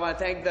role. I want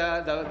to thank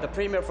the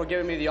Premier for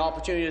giving me the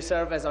opportunity to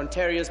serve as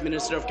Ontario's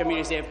Minister of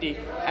Community Safety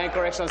and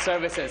Correctional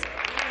Services.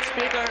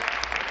 Speaker,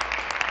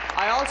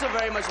 I also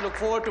very much look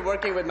forward to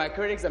working with my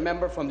critics, the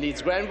member from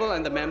Leeds Grenville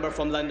and the member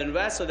from London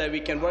West, so that we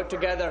can work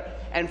together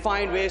and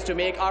find ways to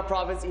make our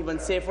province even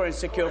safer and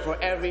secure for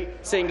every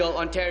single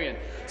Ontarian.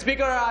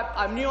 Speaker,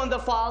 I'm new on the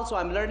file, so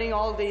I'm learning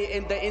all the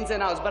ins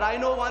and outs. But I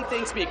know one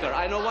thing, Speaker.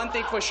 I know one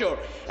thing for sure,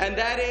 and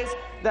that is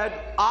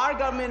that our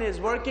government is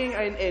working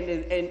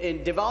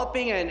in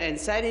developing and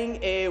setting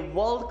a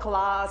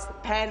world-class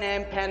Pan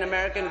Am Pan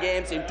American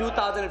Games in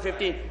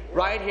 2015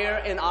 right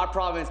here in our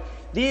province.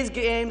 These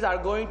games are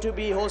going to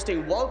be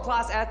hosting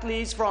world-class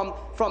athletes from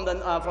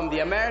the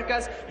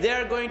Americas.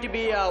 They're going to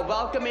be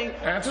welcoming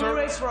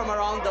tourists from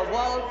around the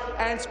world.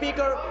 And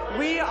Speaker,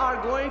 we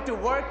are going to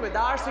work with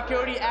our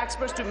security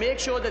experts to make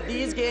sure that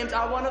these games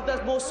are one of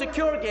the most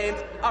secure games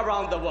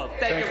around the world.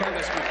 Thank you,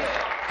 Mr. Speaker.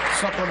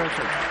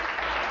 Supplementary.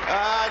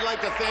 I'd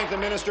like to thank the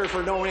minister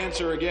for no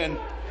answer again.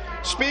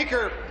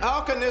 Speaker,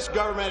 how can this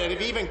government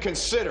have even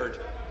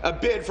considered a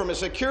bid from a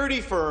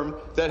security firm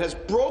that has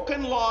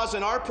broken laws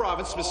in our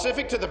province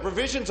specific to the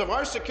provisions of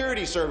our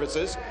security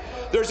services?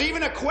 There's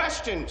even a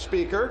question,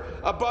 Speaker,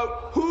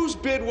 about whose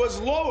bid was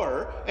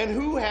lower and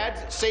who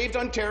had saved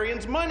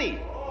Ontarians money.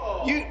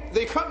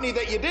 The company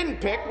that you didn't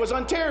pick was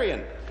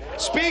Ontarian.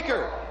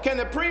 Speaker, can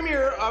the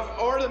Premier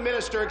or the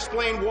Minister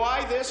explain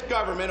why this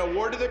government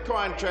awarded the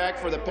contract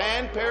for the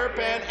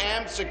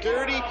Pan-Parapan-Am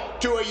security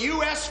to a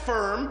U.S.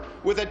 firm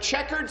with a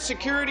checkered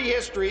security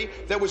history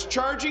that was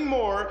charging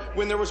more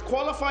when there was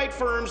qualified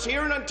firms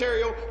here in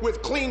Ontario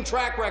with clean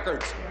track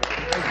records?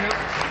 Thank you.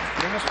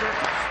 Minister.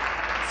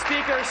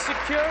 Speaker,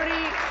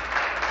 security...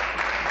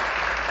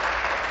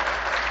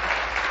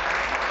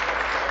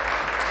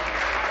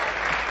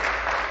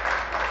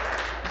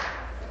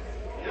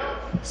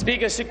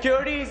 Speaker,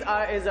 security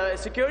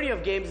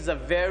of games is a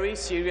very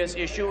serious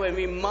issue, and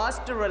we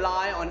must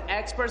rely on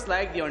experts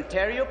like the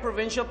Ontario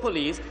Provincial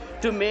Police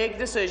to make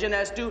decisions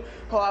as to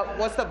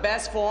what's the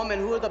best form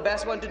and who are the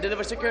best one to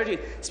deliver security.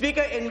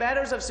 Speaker, in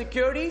matters of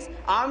securities,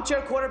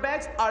 armchair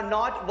quarterbacks are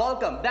not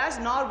welcome. That's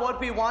not what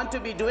we want to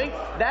be doing.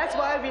 That's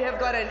why we have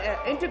got an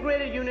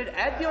integrated unit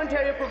at the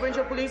Ontario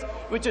Provincial Police,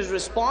 which is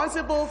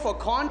responsible for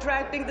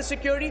contracting the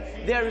security.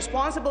 They are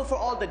responsible for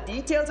all the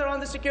details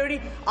around the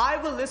security. I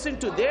will listen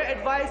to their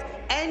advice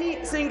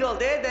any single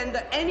day than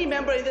any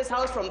member in this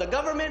House from the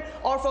government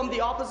or from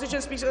the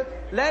opposition. Speaker,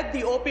 let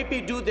the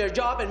OPP do their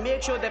job and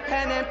make sure that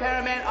Pan Am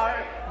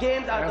Paraman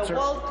games are the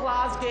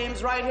world-class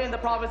games right here in the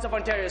province of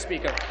Ontario,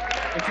 Speaker.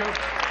 Thank you.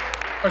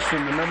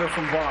 Question, the member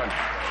from Vaughan.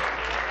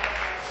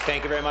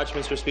 Thank you very much,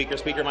 Mr. Speaker.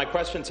 Speaker, my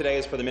question today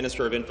is for the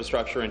Minister of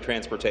Infrastructure and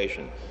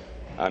Transportation.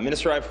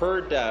 Minister, I've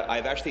heard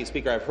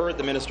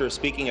the Minister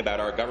speaking about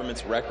our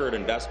government's record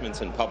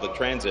investments in public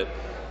transit,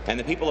 and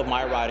the people of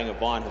my riding of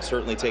Vaughan have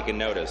certainly taken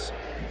notice.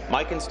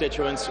 My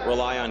constituents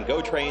rely on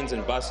GO trains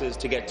and buses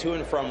to get to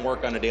and from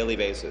work on a daily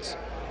basis.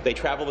 They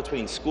travel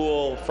between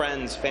school,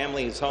 friends,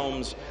 families,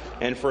 homes,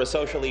 and for a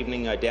social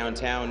evening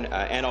downtown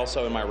and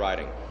also in my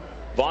riding.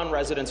 Vaughan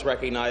residents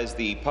recognize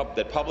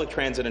that public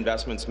transit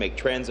investments make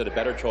transit a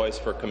better choice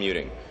for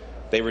commuting.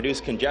 They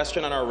reduce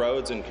congestion on our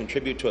roads and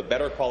contribute to a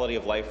better quality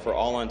of life for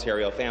all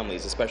Ontario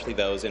families, especially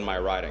those in my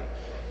riding.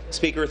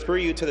 Speaker, through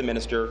you to the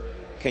Minister,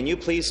 can you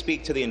please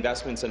speak to the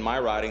investments in my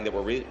riding that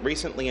were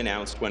recently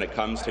announced when it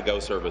comes to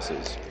GO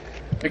services?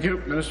 Thank you.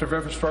 Minister of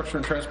Infrastructure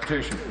and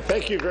Transportation.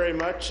 Thank you very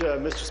much,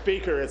 Mr.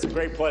 Speaker. It's a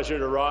great pleasure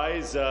to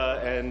rise,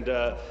 and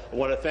I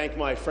want to thank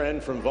my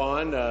friend from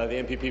Vaughan, the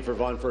MPP for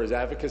Vaughan, for his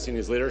advocacy and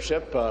his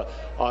leadership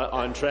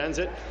on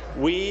transit.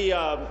 We,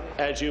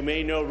 as you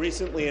may know,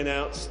 recently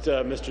announced,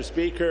 Mr.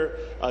 Speaker,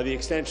 the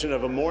extension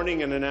of a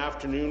morning and an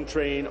afternoon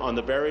train on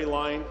the Barrie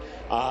line,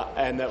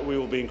 and that we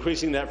will be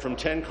increasing that from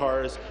 10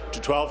 cars to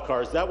 12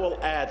 cars. That will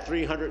add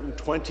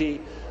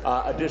 320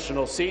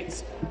 additional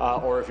seats,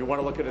 or if you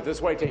want to look at it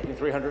this way, taking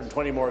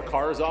 320 more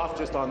cars off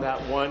just on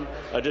that one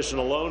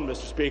additional loan,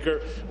 Mr.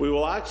 Speaker. We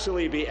will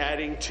actually be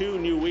adding 2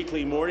 new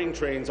weekly morning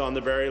trains on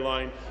the Barrie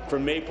line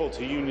from Maple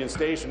to Union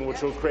Station,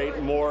 which will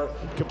create more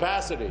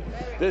capacity.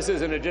 This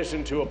is in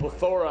addition to a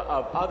plethora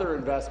of other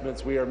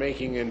investments we are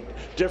making in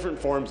different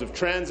forms of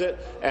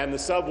transit and the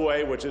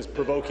subway, which is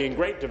provoking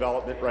great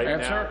development right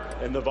now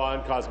in the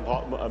Vaughan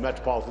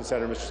Metropolitan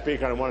Centre, Mr.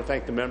 Speaker. And I want to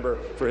thank the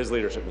member for his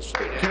leadership, Mr.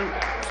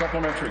 Speaker.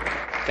 Supplementary.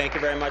 Thank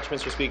you very much,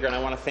 Mr. Speaker, and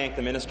I want to thank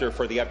the Minister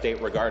for the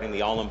update regarding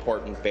the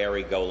all-important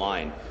Barrie GO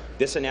line.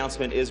 This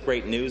announcement is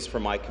great news for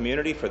my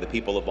community, for the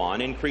people of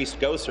Vaughan. Increased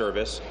GO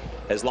service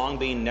has long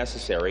been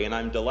necessary, and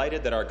I'm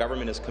delighted that our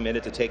government is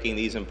committed to taking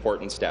these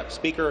important steps.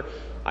 Speaker,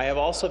 I have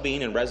also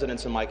been, and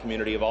residents in my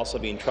community have also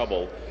been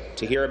troubled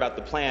to hear about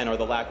the plan, or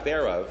the lack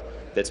thereof,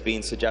 that's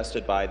being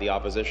suggested by the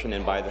opposition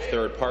and by the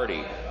third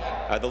party.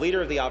 The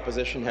Leader of the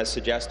Opposition has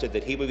suggested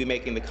that he would be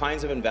making the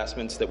kinds of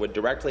investments that would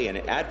directly and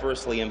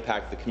adversely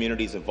impact the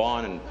communities of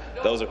Vaughan and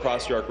those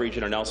across York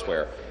Region and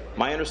elsewhere.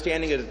 My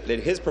understanding is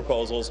that his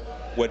proposals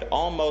would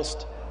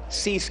almost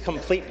cease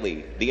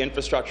completely the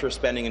infrastructure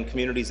spending in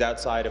communities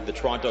outside of the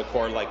Toronto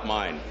core like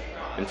mine.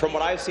 And from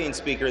what I've seen,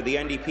 Speaker, the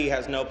NDP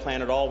has no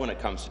plan at all when it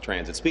comes to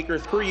transit. Speaker,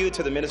 through you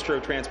to the Minister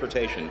of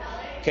Transportation,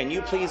 can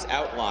you please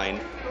outline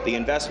the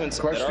investments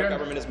that our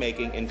government is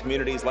making in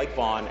communities like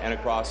Vaughan and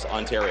across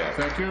Ontario?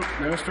 Thank you.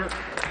 Minister.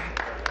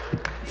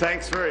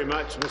 Thanks very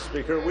much, Mr.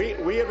 Speaker.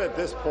 We have at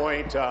this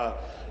point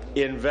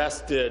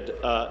invested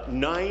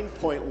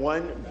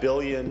 $9.1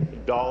 billion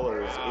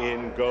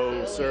in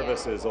GO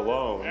services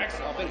alone.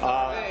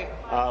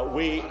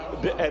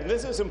 And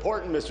this is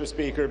important, Mr.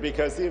 Speaker,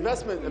 because the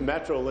investment that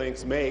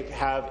Metrolinx make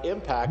have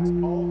impacts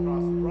all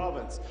across the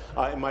province.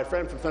 And my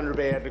friend from Thunder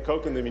Bay, Ed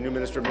Koken, the new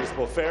Minister of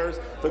Municipal Affairs,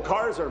 the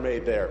cars are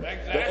made there.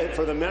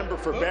 For the member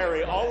for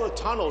Barrie, all the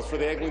tunnels for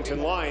the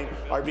Eglinton line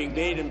are being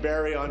made in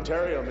Barrie,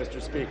 Ontario,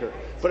 Mr. Speaker.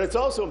 But it's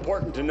also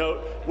important to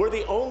note we're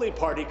the only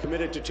party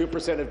committed to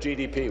 2% of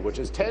GDP, which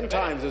is 10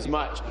 times as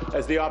much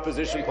as the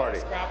opposition party.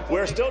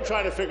 We're still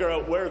trying to figure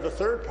out where the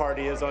third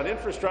party is on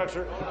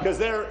infrastructure, because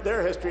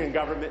their history in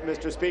government,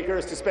 Mr. Speaker,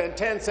 is to spend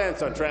 10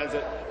 cents on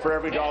transit for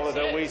every dollar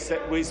that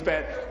we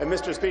spend. And,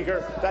 Mr.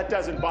 Speaker, that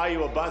doesn't buy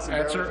you a bus and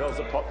barely fills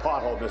a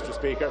pothole, Mr.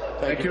 Speaker.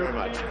 Thank you very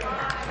much.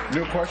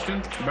 New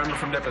question, the member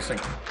from Nipissing.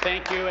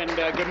 Thank you, and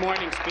good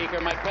morning, Speaker.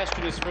 My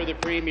question is for the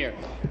Premier.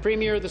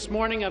 Premier, this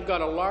morning I've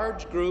got a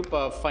large group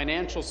of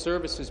financial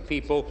services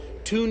people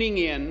tuning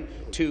in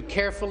to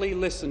carefully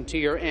listen to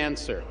your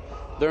answer.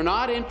 They're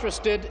not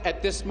interested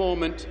at this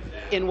moment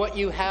in what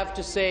you have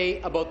to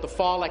say about the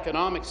fall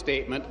economic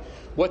statement.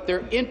 What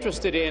they're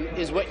interested in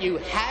is what you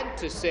had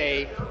to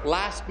say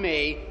last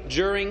May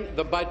during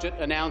the budget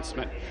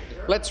announcement.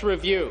 Let's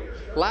review.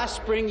 Last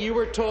spring, you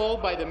were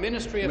told by the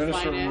Ministry of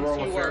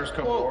Finance you are,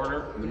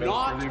 quote,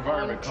 not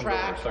on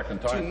track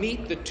to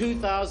meet the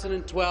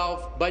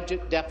 2012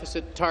 budget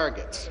deficit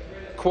targets.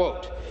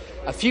 Quote,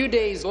 a few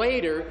days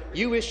later,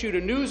 you issued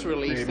a news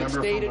release that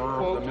stated,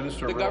 quote,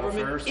 the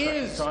government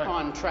is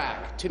on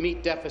track to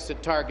meet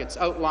deficit targets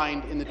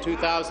outlined in the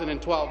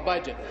 2012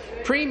 budget.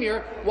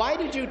 Premier, why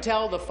did you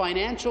tell the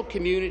financial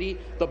community,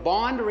 the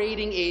bond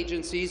rating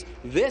agencies,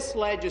 this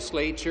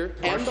legislature,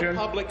 and the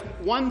public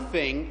one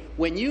thing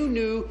when you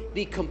knew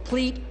the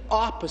complete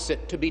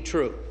opposite to be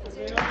true?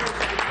 Minister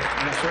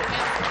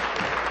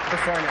for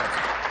Finance.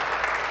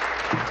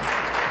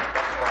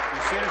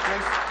 You seated,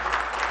 please.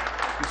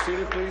 Be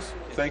seated, please.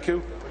 Thank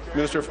you.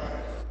 Minister.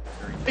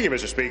 Thank you,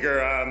 Mr.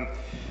 Speaker.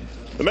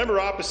 The member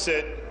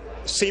opposite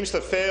seems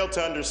to fail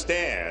to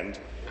understand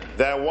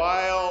that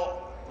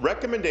while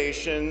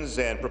recommendations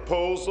and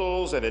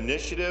proposals and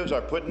initiatives are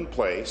put in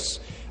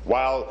place,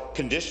 while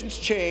conditions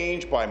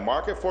change by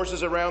market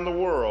forces around the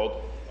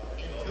world,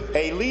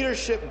 a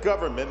leadership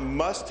government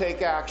must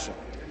take action.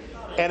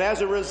 And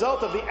as a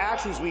result of the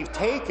actions we've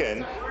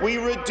taken, we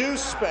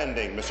reduced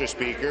spending, Mr.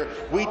 Speaker.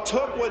 We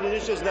took what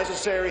initiatives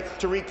necessary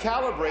to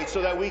recalibrate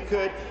so that we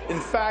could, in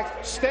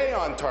fact, stay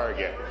on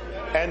target.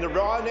 And the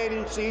raw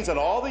agencies and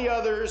all the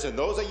others and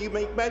those that you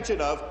make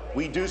mention of,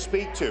 we do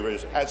speak to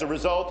as a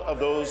result of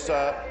those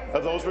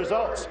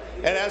results.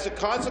 And as a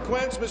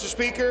consequence, Mr.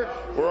 Speaker,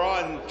 we're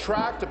on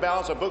track to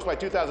balance our books by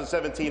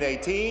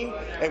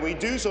 2017-18, and we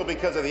do so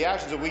because of the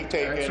actions that we've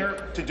taken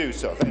to do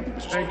so. Thank you,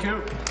 Mr. Speaker. Thank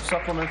you.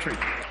 Supplementary.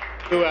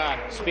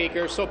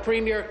 Speaker. So,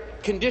 Premier,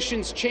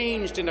 conditions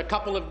changed in a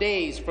couple of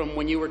days from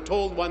when you were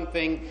told one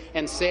thing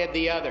and said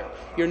the other.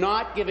 You're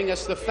not giving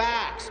us the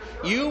facts.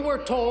 You were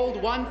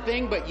told one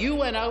thing, but you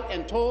went out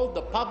and told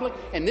the public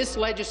and this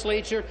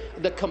legislature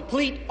the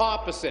complete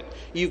opposite.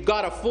 You've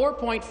got a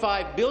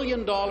 $4.5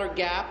 billion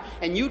gap,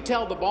 and you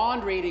tell the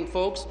bond rating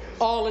folks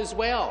all is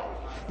well.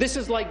 This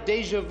is like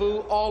déjà vu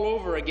all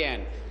over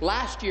again.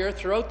 Last year,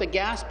 throughout the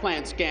gas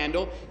plant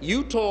scandal,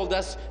 you told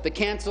us the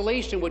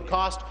cancellation would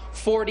cost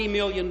 $40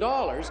 million,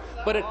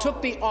 but it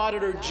took the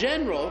Auditor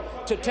General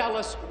to tell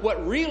us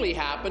what really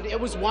happened. It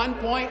was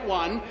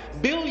 $1.1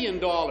 billion.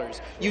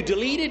 You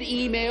deleted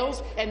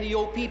emails, and the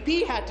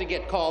OPP had to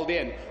get called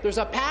in. There's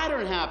a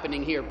pattern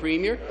happening here,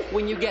 Premier.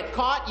 When you get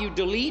caught, you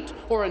delete,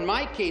 or in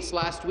my case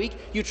last week,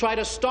 you try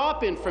to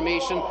stop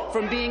information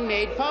from being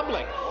made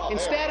public.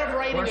 Instead of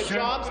writing a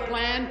jobs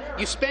plan,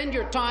 you spend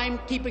your time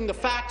keeping the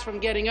facts from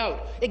getting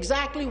out.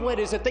 Exactly what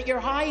is it that you're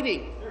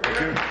hiding? Thank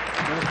you.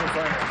 Minister of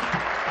Finance.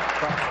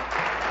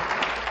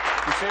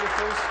 Be seated,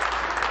 please.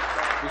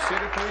 Be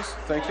seated, please.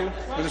 Thank you.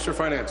 Minister of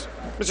Finance.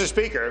 Mr.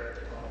 Speaker,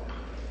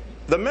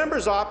 the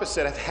members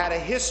opposite have had a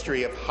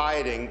history of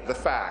hiding the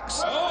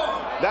facts.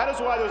 That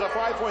is why there was a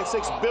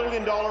 $5.6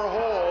 billion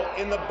hole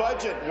in the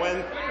budget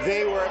when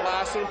they were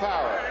last in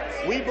power.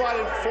 We brought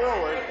in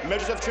forward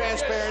measures of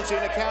transparency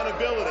and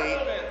accountability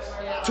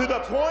to the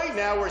point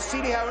now where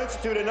CD Howe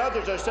Institute and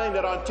others are saying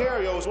that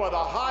Ontario is one of the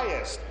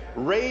highest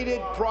rated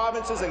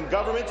provinces and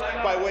governments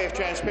by way of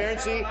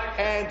transparency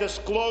and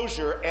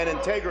disclosure and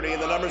integrity in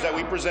the numbers that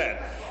we present.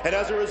 And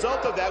as a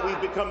result of that, we've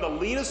become the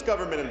leanest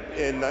government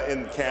in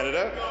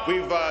Canada.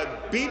 We've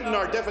beaten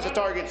our deficit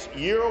targets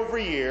year over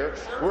year.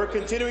 We're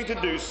continuing to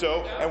do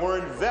so, and we're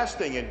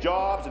investing in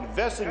jobs,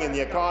 investing in the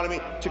economy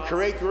to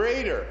create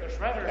greater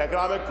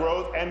economic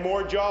growth and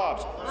more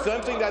jobs,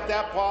 something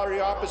that party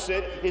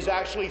opposite is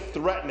actually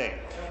threatening.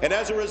 And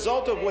as a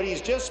result of what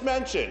he's just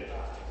mentioned,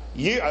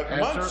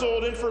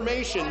 months-old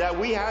information that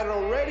we had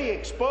already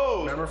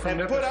exposed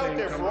and put out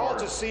there for all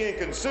to see and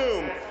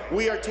consume,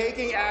 we are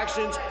taking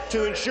actions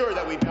to ensure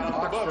that we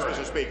balance the books,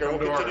 Mr. Speaker, and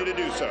we'll continue to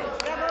do so.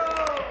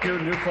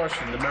 New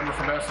question, the member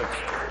from Essex.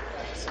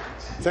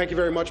 Thank you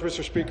very much,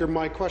 Mr. Speaker.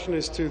 My question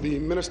is to the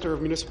Minister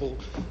of Municipal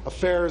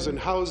Affairs and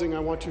Housing. I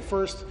want to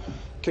first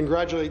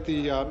congratulate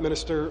the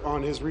Minister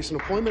on his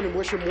recent appointment and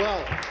wish him well.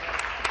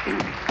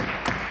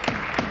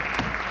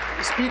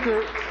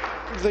 Speaker,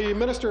 the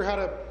Minister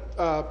had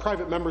a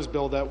private member's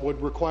bill that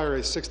would require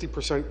a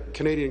 60%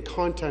 Canadian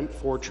content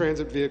for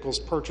transit vehicles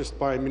purchased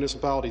by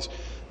municipalities.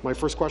 My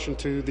first question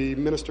to the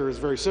Minister is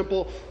very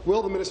simple.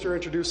 Will the Minister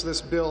introduce this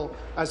bill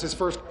as his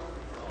first?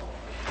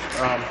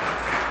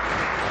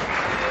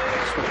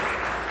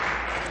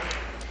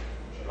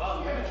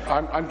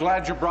 I'm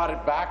glad you brought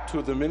it back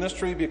to the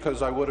ministry,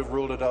 because I would have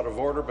ruled it out of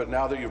order, but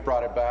now that you've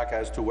brought it back,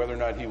 as to whether or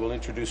not he will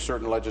introduce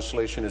certain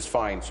legislation is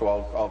fine, so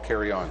I'll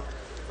carry on.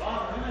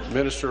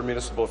 Minister of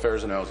Municipal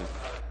Affairs and Housing.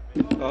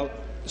 Well,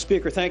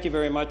 Speaker, thank you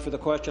very much for the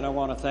question. I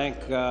want to thank,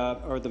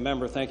 or the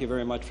member, thank you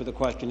very much for the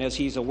question. As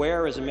he's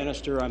aware, as a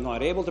minister, I'm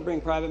not able to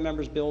bring private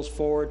members' bills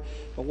forward,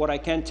 but what I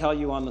can tell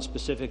you on the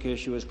specific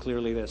issue is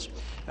clearly this.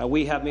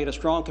 We have made a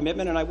strong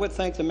commitment, and I would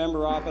thank the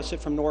member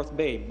opposite from North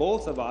Bay.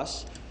 Both of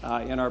us,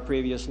 in our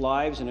previous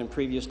lives and in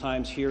previous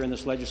times here in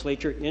this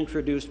legislature,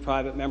 introduced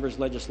private members'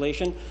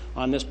 legislation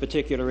on this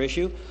particular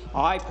issue.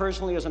 I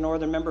personally, as a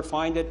Northern member,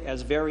 find it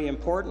as very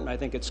important. I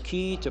think it's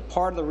key to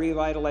part of the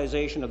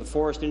revitalization of the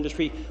forest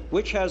industry,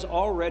 which has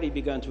already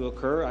begun to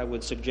occur. I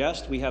would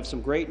suggest we have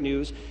some great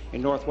news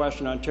in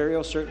northwestern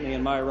Ontario, certainly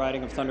in my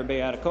riding of Thunder Bay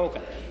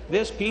Atikokan.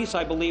 This piece,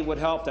 I believe, would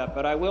help that,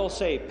 but I will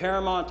say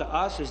paramount to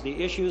us is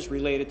the issues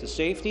related to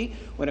safety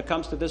when it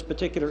comes to this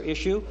particular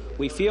issue.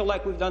 We feel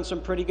like we've done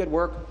some pretty good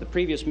work. The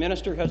previous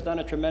minister has done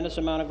a tremendous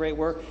amount of great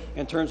work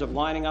in terms of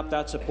lining up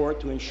that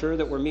support to ensure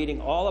that we're meeting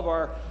all of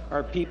our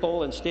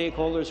people and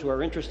stakeholders who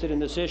are interested in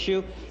this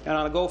issue. And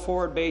on a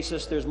go-forward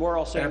basis, there's more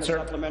I'll say in the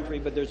supplementary,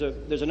 but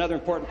there's another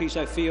important piece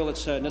I feel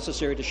it's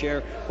necessary to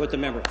share with the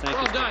member. Thank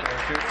you. Done.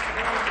 Thank you.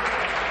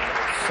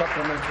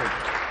 Supplementary.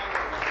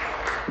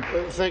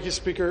 Thank you,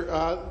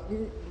 Speaker.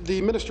 The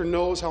minister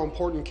knows how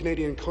important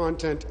Canadian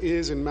content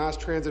is in mass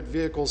transit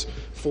vehicles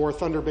for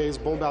Thunder Bay's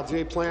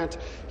Bombardier plant.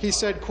 He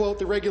said, quote,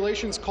 "The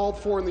regulations called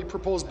for in the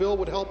proposed bill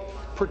would help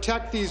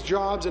protect these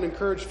jobs and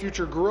encourage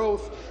future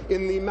growth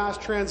in the mass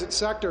transit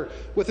sector."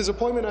 With his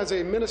appointment as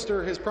a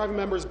minister, his private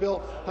member's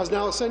bill has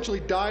now essentially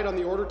died on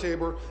the order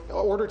table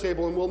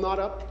and will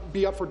not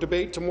be up for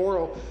debate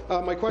tomorrow.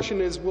 My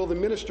question is, will the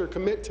minister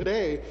commit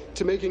today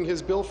to making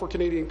his bill for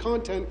Canadian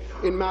content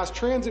in mass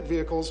transit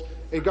vehicles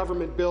a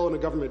government bill and a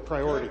government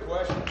priority?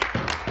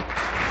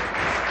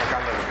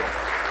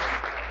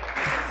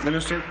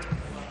 Minister.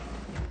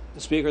 The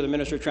Speaker, the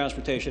Minister of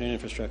Transportation and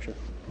Infrastructure.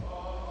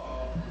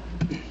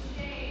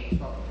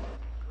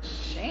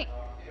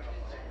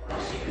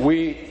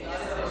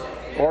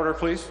 Order,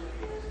 please.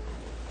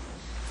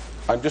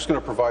 I'm just going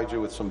to provide you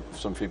with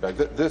some feedback.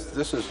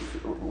 This is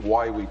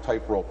why we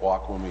tightrope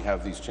walk when we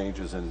have these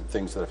changes and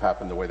things that have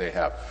happened the way they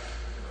have.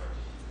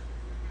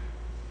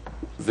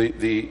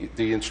 The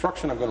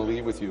instruction I'm going to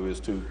leave with you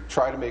is to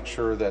try to make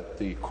sure that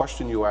the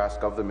question you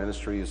ask of the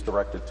ministry is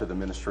directed to the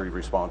ministry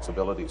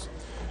responsibilities.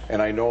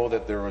 And I know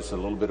that there was a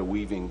little bit of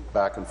weaving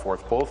back and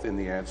forth, both in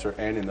the answer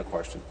and in the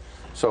question.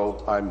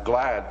 So I'm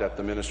glad that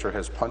the minister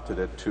has punted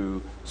it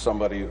to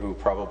somebody who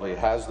probably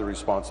has the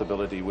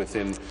responsibility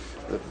within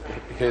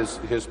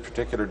his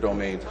particular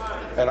domain.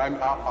 And I'm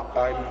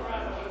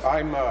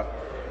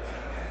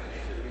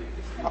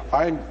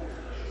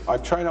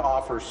trying to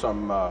offer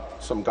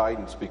some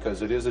guidance,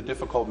 because it is a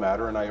difficult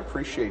matter, and I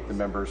appreciate the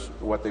members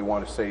what they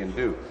want to say and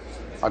do.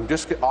 I'm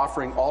just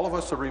offering all of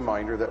us a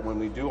reminder that when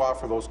we do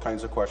offer those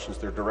kinds of questions,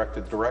 they're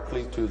directed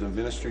directly to the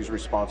ministry's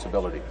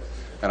responsibility.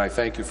 And I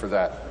thank you for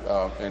that.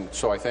 And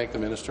so I thank the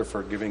minister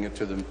for giving it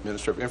to the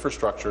Minister of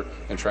Infrastructure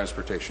and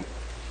Transportation.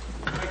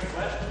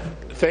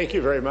 Thank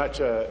you very much.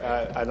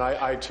 And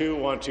I too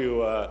want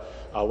to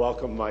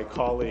welcome my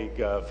colleague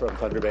from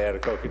Thunder Bay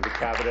Atikokan to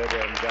Cabinet.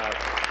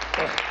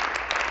 And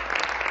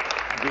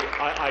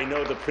I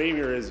know the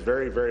Premier is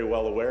very, very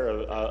well aware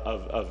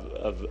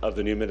of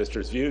the new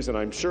minister's views, and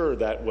I'm sure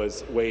that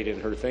was weighed in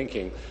her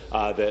thinking,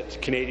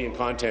 that Canadian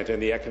content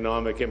and the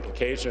economic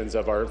implications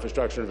of our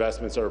infrastructure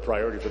investments are a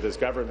priority for this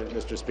government,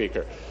 Mr.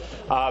 Speaker.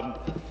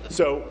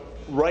 So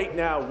right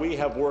now, we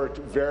have worked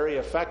very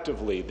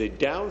effectively. The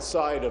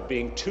downside of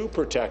being too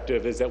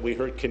protective is that we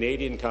hurt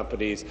Canadian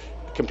companies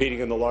competing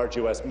in the large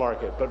U.S.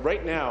 market. But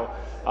right now,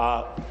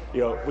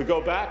 we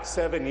go back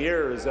 7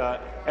 years.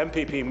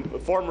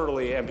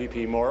 Formerly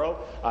MPP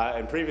Morrow,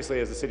 and previously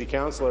as a city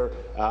councillor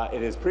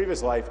in his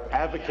previous life,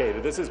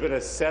 advocated. This has been a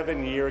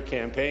 7-year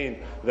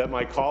campaign that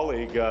my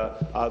colleague,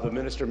 the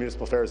Minister of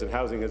Municipal Affairs and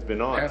Housing, has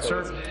been on.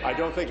 So I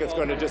don't think it's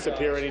going to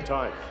disappear any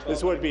time.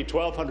 This would be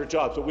 1,200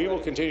 jobs, but we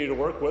will continue to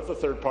work with the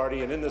third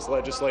party and in this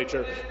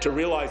legislature to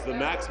realize the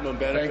maximum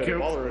benefit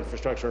of all our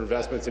infrastructure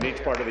investments in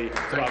each part of the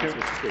province,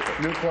 Mr.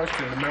 Speaker. New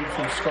question, the member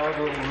from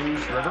Scarborough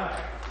Rouge River.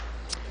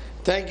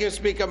 Thank you,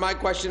 Speaker. My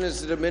question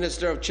is to the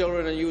Minister of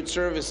Children and Youth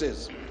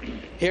Services.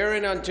 Here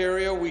in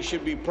Ontario, we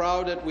should be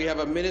proud that we have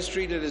a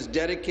ministry that is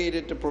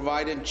dedicated to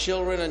providing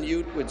children and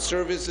youth with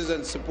services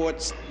and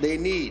supports they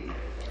need.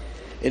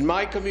 In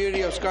my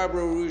community of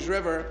Scarborough Rouge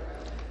River,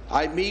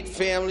 I meet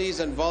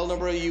families and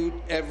vulnerable youth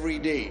every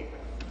day.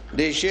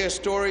 They share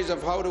stories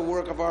of how the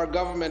work of our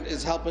government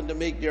is helping to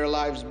make their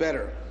lives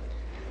better.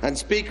 And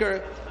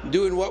Speaker,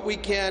 doing what we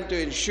can to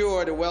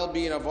ensure the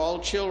well-being of all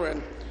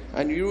children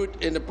and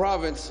youth in the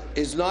province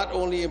is not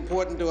only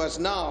important to us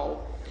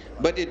now,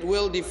 but it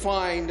will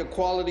define the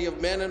quality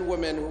of men and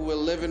women who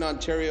will live in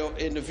Ontario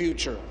in the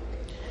future.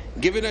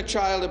 Giving a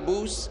child a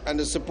boost and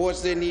the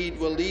supports they need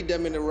will lead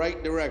them in the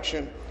right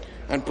direction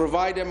and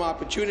provide them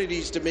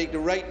opportunities to make the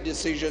right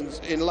decisions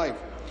in life.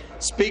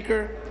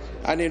 Speaker,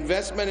 an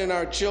investment in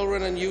our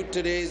children and youth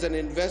today is an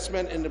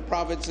investment in the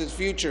province's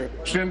future.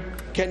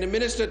 Can the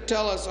minister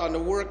tell us on the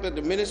work that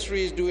the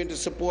ministry is doing to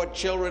support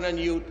children and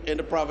youth in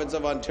the province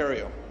of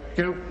Ontario? Thank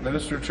you.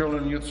 Minister of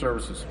Children and Youth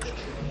Services.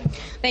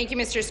 Thank you,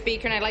 Mr.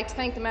 Speaker, and I'd like to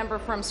thank the member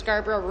from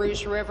Scarborough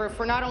Rouge River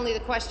for not only the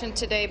question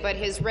today, but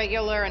his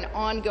regular and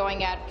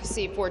ongoing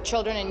advocacy for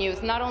children and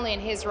youth, not only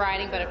in his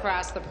riding, but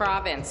across the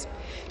province.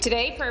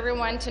 Today, for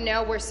everyone to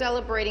know, we're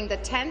celebrating the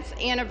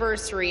 10th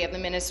anniversary of the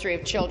Ministry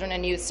of Children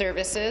and Youth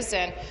Services,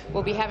 and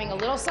we'll be having a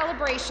little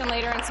celebration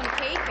later and some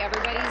cake.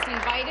 Everybody's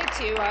invited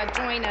to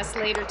join us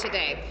later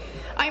today.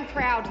 I'm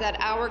proud that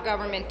our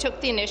government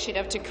took the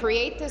initiative to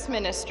create this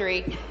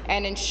ministry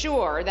and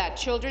ensure that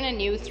children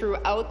and youth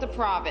throughout the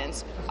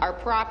province are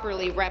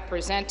properly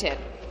represented.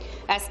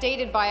 As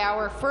stated by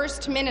our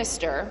First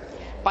Minister,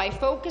 by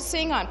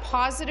focusing on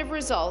positive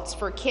results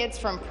for kids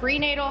from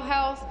prenatal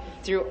health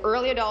through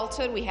early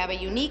adulthood, we have a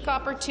unique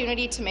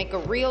opportunity to make a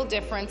real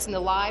difference in the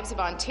lives of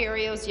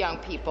Ontario's young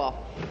people.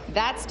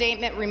 That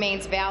statement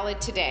remains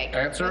valid today.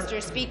 Answer.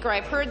 Mr. Speaker,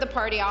 I've heard the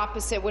party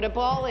opposite would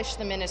abolish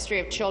the Ministry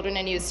of Children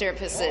and Youth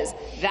Services.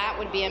 That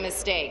would be a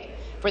mistake.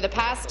 For the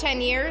past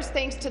 10 years,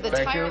 thanks to the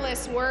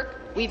tireless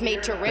work, we've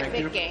made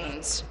terrific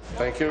gains.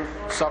 Thank you.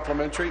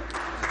 Supplementary.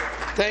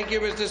 Thank you,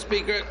 Mr.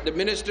 Speaker. The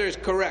minister is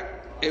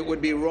correct. It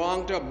would be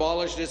wrong to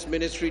abolish this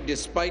ministry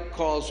despite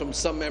calls from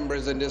some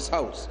members in this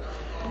House.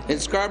 In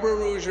Scarborough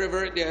Rouge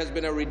River, there has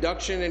been a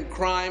reduction in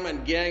crime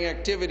and gang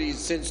activities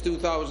since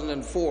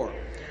 2004.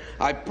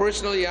 I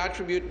personally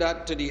attribute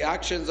that to the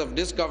actions of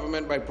this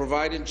government by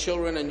providing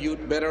children and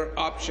youth better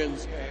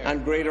options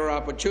and greater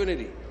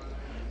opportunity.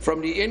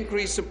 From the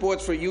increased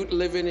supports for youth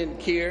living in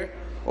care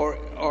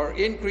or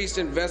increased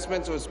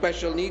investments for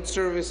special needs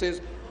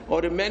services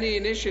or the many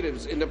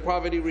initiatives in the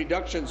poverty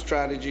reduction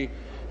strategy,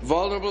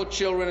 vulnerable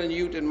children and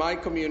youth in my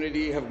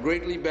community have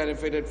greatly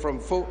benefited from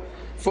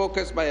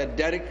focus by a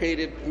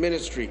dedicated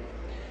ministry.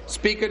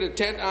 Speaker, the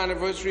 10th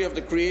anniversary of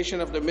the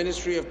creation of the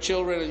Ministry of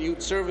Children and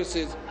Youth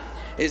Services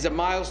is a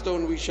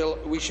milestone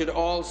we should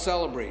all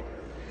celebrate.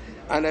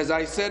 And as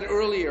I said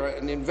earlier,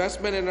 an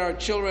investment in our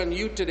children and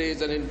youth today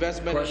is an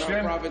investment in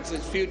our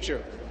province's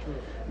future.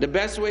 The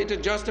best way to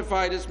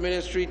justify this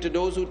ministry to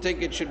those who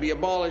think it should be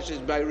abolished is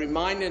by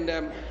reminding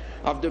them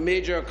of the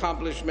major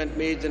accomplishment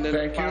made in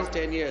the past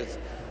 10 years.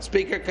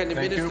 Speaker, can the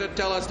minister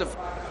tell us the...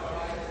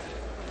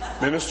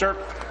 Minister.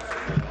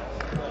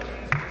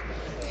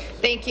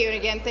 Thank you, and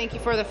again, thank you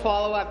for the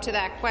follow-up to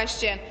that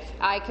question.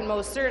 I can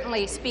most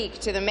certainly speak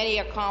to the many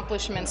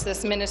accomplishments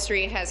this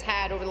ministry has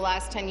had over the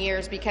last 10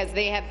 years because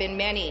they have been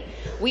many.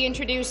 We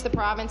introduced the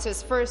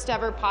province's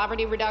first-ever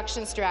poverty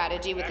reduction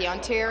strategy with the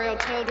Ontario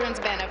Children's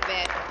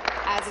Benefit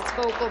as its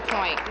focal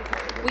point.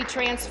 We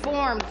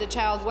transformed the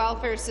child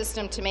welfare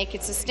system to make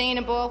it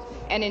sustainable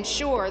and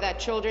ensure that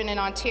children in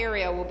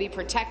Ontario will be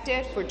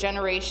protected for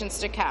generations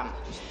to come.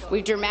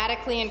 We've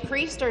dramatically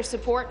increased our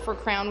support for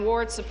Crown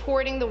Ward,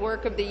 supporting the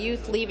work of the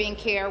Youth Leaving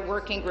Care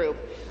Working Group.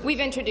 We've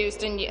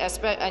introduced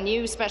a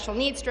new special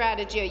needs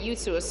strategy, a youth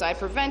suicide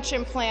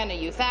prevention plan, a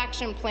youth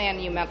action plan, a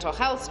new mental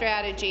health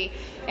strategy,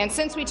 and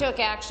since we took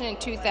action in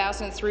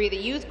 2003, the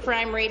youth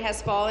crime rate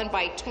has fallen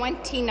by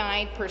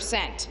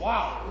 29%.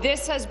 Wow.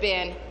 This has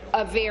been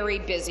a very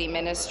busy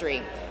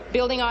ministry.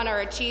 Building on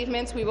our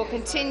achievements, we will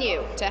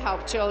continue to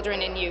help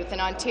children and youth in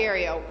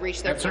Ontario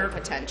reach their full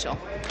potential.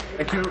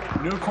 Thank you.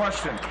 New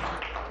question.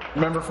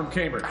 Member from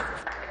Cambridge.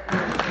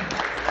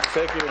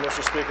 Thank you,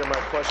 Mr. Speaker.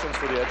 My question is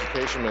for the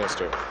Education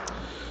Minister.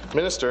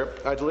 Minister,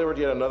 I delivered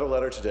yet another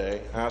letter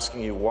today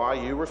asking you why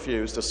you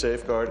refuse to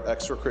safeguard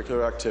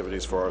extracurricular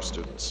activities for our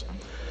students.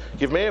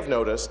 You may have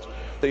noticed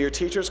that your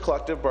teachers'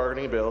 collective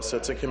bargaining bill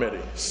sits in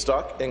committee,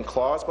 stuck in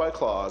clause by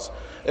clause,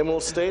 and will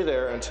stay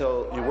there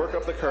until you work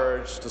up the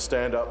courage to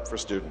stand up for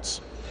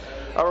students.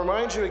 I'll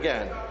remind you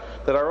again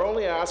that our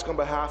only ask on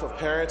behalf of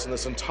parents in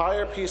this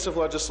entire piece of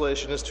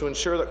legislation is to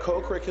ensure that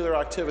co-curricular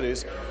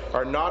activities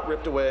are not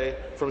ripped away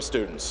from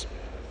students.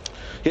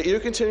 Yet you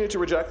continue to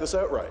reject this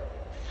outright.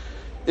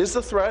 Is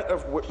the threat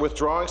of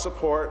withdrawing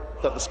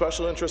support that the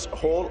special interests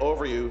hold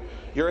over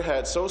your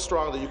head so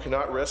strong that you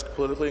cannot risk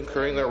politically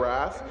incurring their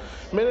wrath?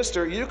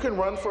 Minister, you can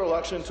run for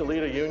election to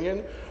lead a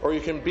union, or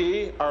you can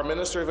be our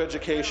Minister of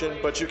Education,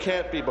 but you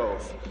can't be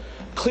both.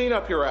 Clean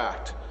up your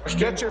act,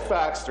 get your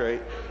facts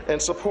straight,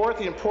 and support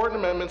the important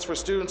amendments for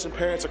students and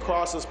parents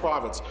across this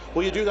province.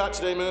 Will you do that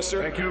today, Minister?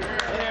 Thank you.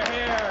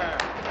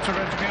 Minister of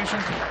Education.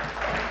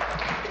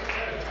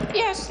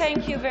 Yes,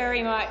 thank you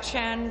very much.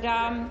 And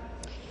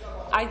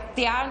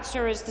The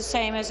answer is the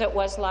same as it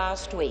was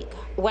last week.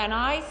 When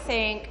I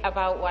think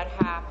about what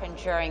happened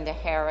during the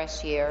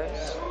Harris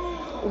years,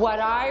 what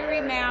I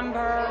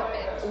remember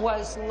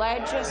was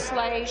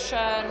legislation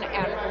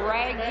and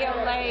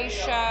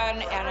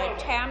regulation and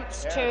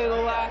attempts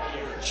to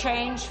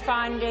change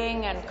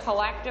funding and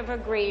collective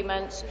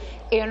agreements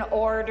in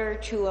order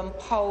to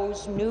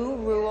impose new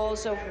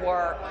rules of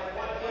work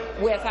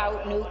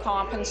without new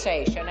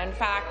compensation. In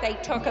fact, they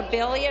took $1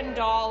 billion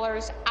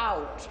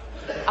out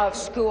of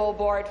school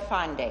board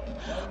funding.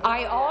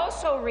 I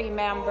also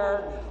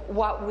remember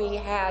what we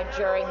had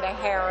during the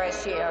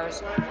Harris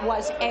years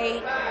was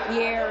 8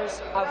 years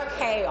of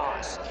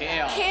chaos.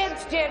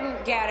 Kids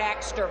didn't get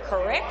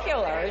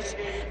extracurriculars.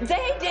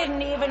 They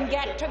didn't even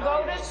get to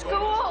go to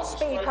school,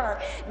 Speaker,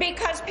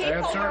 because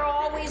people were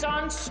always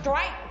on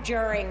strike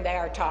during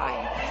their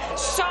time.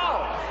 So,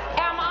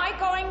 am I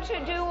going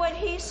to do what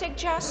he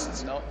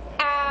suggests? No.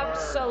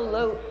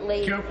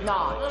 Absolutely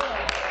not.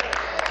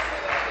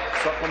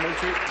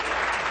 Supplementary.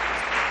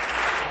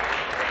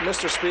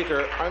 Mr.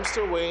 Speaker, I'm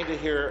still waiting to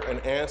hear an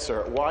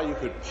answer why you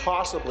could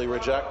possibly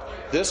reject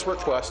this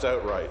request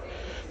outright.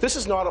 This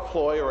is not a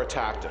ploy or a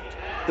tactic.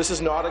 This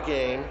is not a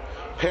game.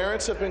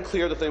 Parents have been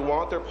clear that they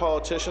want their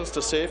politicians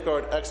to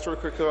safeguard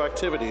extracurricular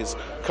activities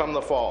come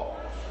the fall.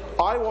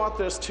 I want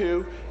this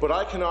too, but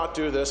I cannot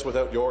do this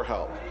without your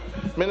help.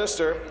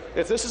 Minister,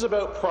 if this is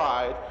about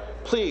pride,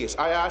 please,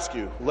 I ask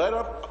you, let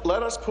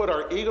us put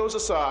our egos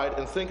aside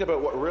and think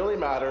about what really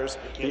matters,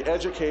 the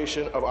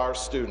education of our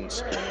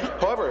students.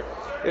 However,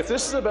 if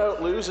this is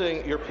about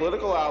losing your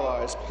political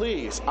allies,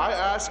 please, I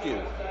ask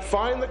you,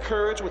 find the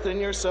courage within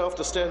yourself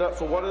to stand up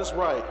for what is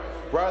right,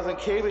 rather than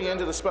caving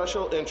into the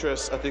special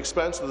interests at the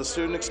expense of the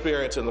student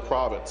experience in the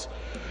province.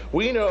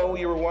 We know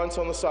you were once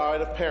on the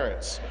side of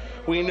parents.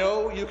 We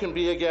know you can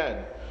be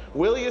again.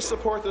 Will you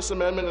support this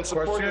amendment and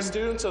support the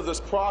students of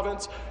this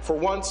province for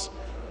once?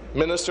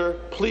 Minister,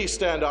 please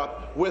stand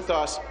up with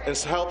us and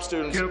help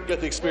students get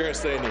the experience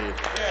they need. Be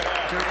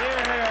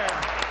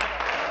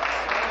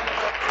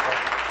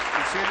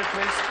seated,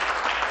 please.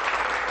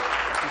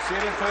 Be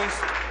seated, please.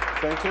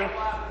 Thank you.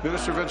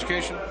 Minister of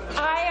Education.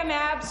 I am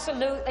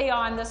absolutely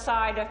on the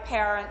side of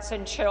parents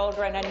and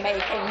children and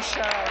making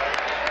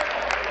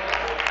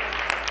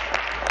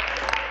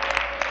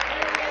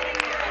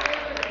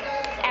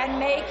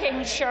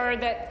sure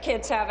that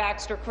kids have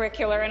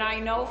extracurricular, and I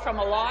know from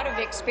a lot of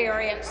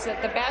experience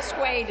that the best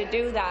way to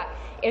do that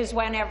is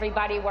when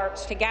everybody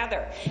works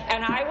together.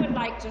 And I would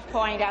like to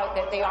point out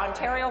that the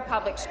Ontario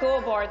Public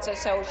School Boards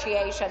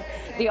Association,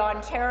 the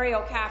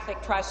Ontario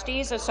Catholic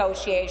Trustees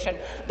Association,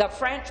 the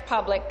French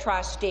Public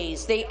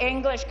Trustees, the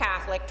English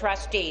Catholic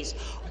Trustees,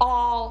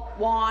 all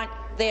want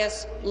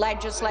this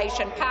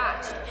legislation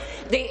passed.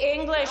 The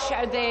English,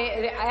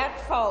 the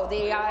ETFO,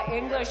 the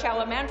English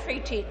elementary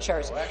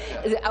teachers,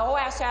 the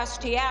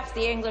OSSTF,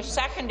 the English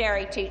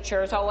secondary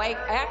teachers,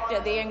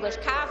 OECTA, the English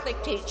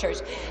Catholic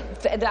teachers,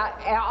 the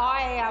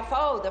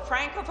IAFO, the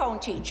Francophone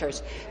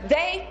teachers,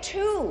 they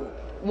too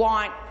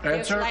want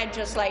this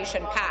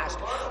legislation passed.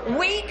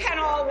 We can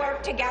all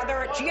work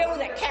together. It's you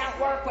that can't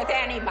work with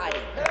anybody.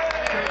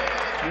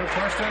 New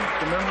question,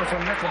 the member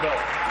from Nickel Belt.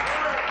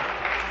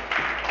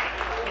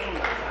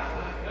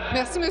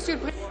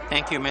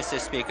 Thank you, Mr.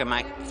 Speaker.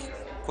 My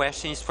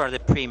question is for the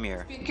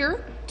Premier.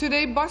 Speaker,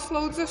 today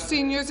busloads of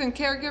seniors and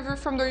caregivers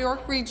from the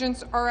York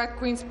regions are at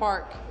Queen's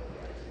Park.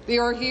 They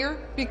are here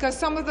because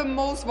some of the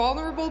most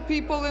vulnerable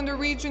people in the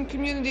region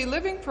community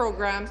living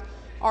programs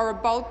are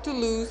about to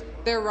lose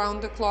their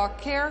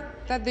round-the-clock care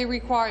that they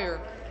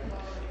require.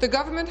 The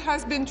government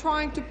has been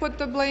trying to put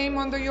the blame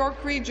on the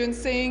York region,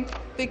 saying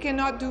they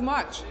cannot do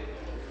much.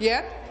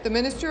 Yet, the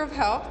Minister of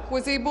Health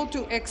was able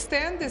to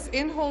extend this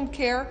in-home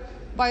care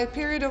by a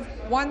period of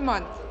 1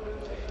 month.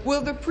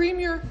 Will the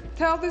Premier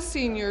tell the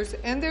seniors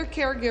and their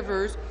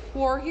caregivers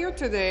who are here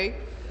today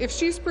if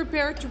she's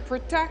prepared to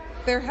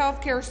protect their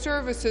health care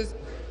services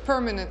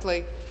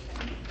permanently?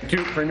 Thank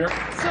you, Premier.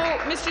 So,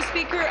 Mr.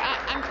 Speaker,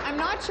 I'm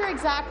not sure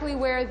exactly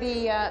where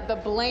the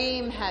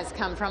blame has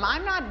come from.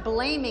 I'm not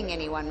blaming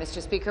anyone,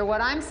 Mr. Speaker. What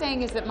I'm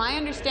saying is that my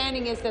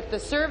understanding is that the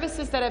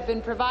services that have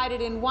been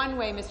provided in one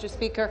way, Mr.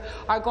 Speaker,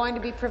 are going to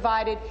be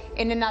provided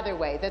in another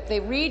way. That the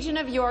region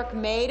of York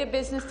made a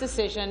business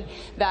decision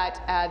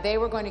that they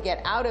were going to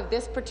get out of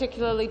this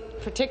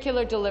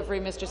particular delivery,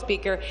 Mr.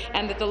 Speaker,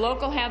 and that the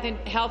local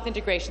health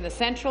integration, the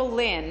Central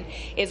LHIN,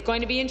 is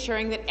going to be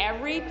ensuring that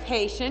every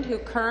patient who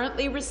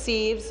currently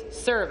receives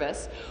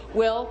service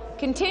will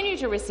continue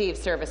to receive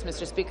service,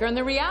 Mr. Speaker. And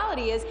the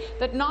reality is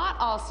that not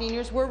all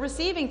seniors were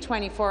receiving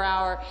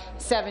 24-hour,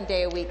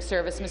 7-day-a-week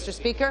service, Mr.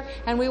 Speaker,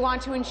 and we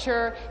want to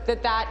ensure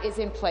that that is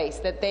in place,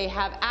 that they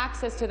have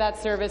access to that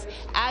service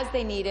as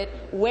they need it,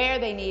 where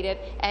they need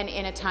it, and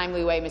in a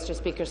timely way, Mr.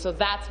 Speaker. So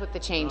that's what the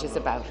change is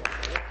about.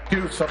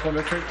 Thank you.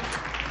 Supplementary.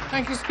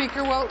 Thank you,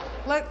 Speaker. Well,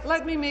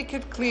 let me make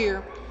it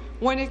clear.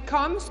 When it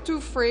comes to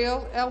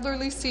frail,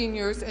 elderly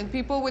seniors and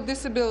people with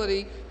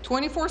disability,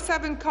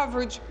 24/7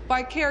 coverage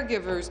by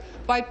caregivers,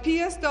 by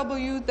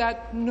PSW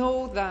that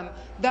know them,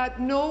 that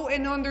know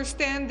and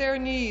understand their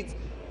needs,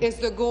 is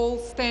the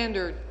gold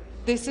standard.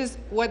 This is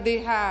what they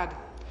had.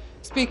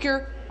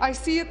 Speaker, I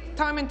see it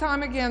time and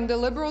time again. The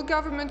Liberal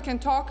government can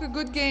talk a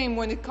good game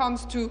when it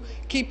comes to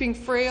keeping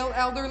frail,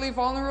 elderly,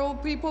 vulnerable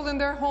people in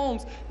their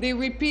homes. They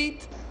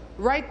repeat,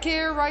 right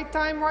care, right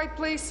time, right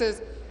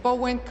places. But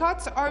when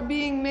cuts are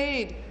being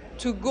made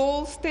to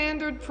gold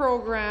standard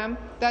program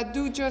that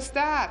do just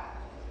that,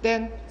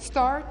 then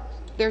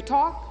their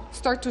talk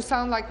start to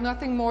sound like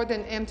nothing more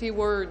than empty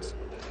words.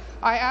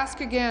 I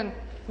ask again,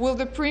 will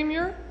the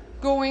Premier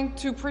going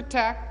to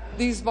protect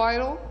these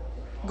vital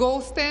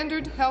gold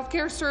standard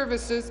healthcare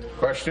services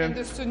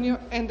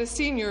and the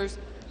seniors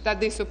that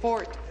they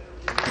support?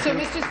 So,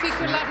 Mr.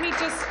 Speaker,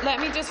 let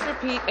me just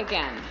repeat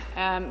again.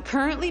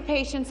 Currently,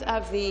 patients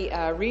of the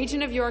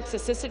Region of York's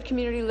Assisted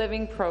Community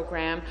Living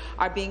Program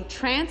are being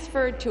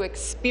transferred to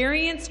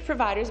experienced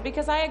providers,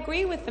 because I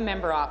agree with the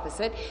member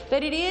opposite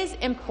that it is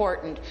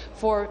important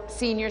for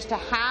seniors to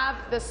have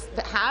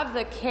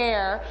the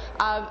care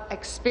of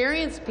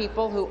experienced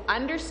people who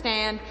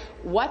understand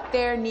what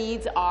their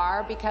needs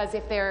are, because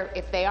if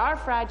they are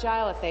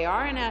fragile, if they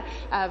are in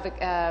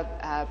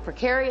a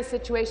precarious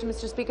situation,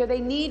 Mr. Speaker,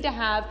 they need to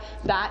have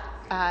that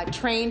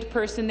trained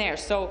person there.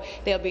 So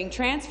they're being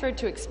transferred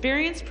to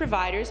experienced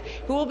providers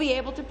who will be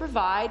able to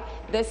provide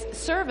this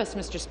service,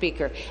 Mr.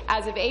 Speaker.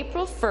 As of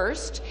April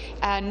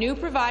 1st, new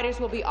providers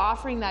will be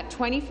offering that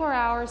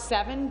 24-hour,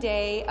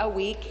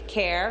 7-day-a-week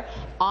care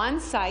on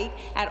site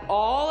at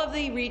all of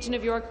the Region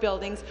of York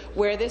buildings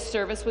where this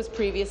service was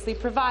previously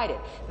provided.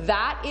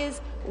 That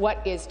is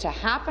what is to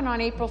happen on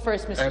April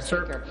 1st, Mr.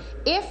 Speaker.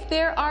 If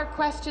there are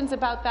questions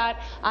about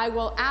that, I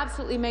will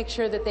absolutely make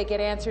sure that they get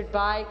answered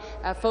by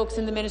folks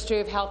in the Ministry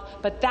of Health.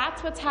 But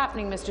that's what's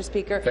happening, Mr.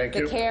 Speaker.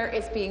 The care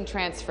is being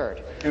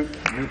transferred.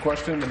 New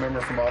question, the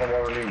member from Ottawa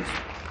Orleans.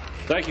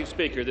 Thank you,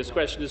 Speaker. This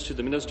question is to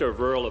the Minister of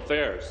Rural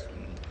Affairs.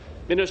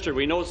 Minister,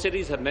 we know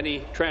cities have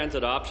many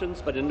transit options,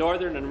 but in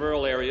northern and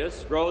rural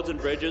areas, roads and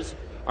bridges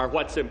are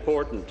what's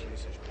important.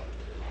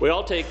 We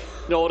all take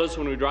notice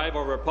when we drive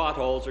over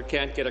potholes or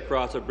can't get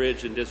across a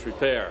bridge in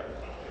disrepair.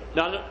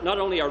 Not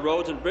only are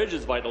roads and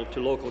bridges vital to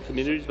local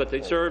communities, but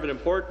they serve as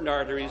important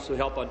arteries to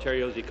help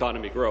Ontario's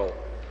economy grow.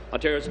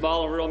 Ontario's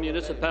small and rural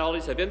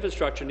municipalities have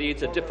infrastructure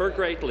needs that differ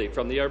greatly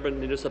from the urban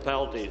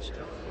municipalities.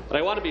 And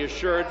I want to be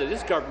assured that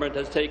this government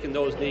has taken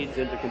those needs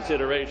into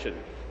consideration.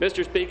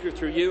 Mr. Speaker,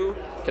 through you,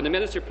 can the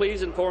minister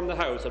please inform the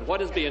House on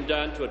what is being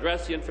done to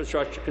address the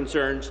infrastructure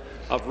concerns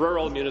of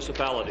rural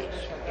municipalities?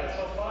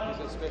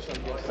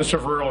 Minister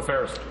of Rural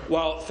Affairs.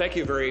 Well, thank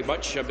you very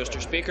much,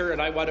 Mr. Speaker,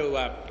 and I want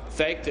to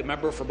thank the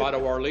member from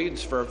Ottawa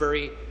Orleans for a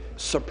very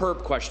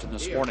superb question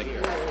this morning.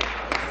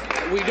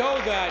 We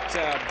know that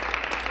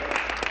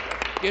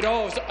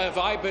if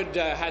I've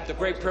had the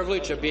great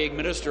privilege of being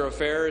Minister of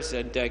Affairs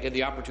and get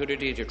the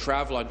opportunity to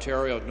travel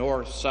Ontario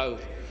north,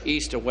 south,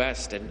 east and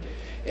west,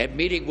 and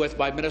meeting with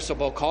my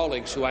municipal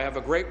colleagues who I have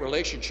a great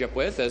relationship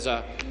with as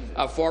a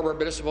former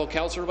municipal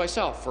councillor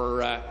myself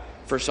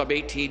for some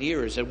 18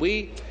 years. And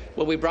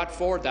when we brought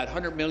forward that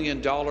 $100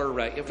 million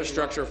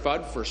infrastructure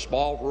fund for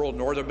small, rural,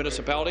 northern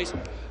municipalities,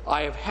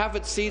 I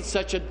haven't seen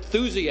such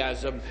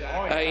enthusiasm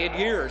in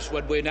years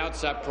when we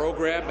announced that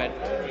program, and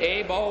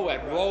AMO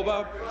and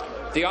ROMA,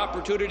 the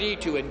opportunity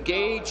to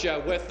engage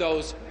with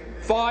those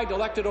fine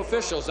elected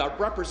officials that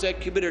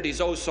represent communities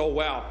oh so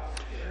well.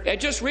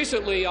 And just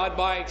recently on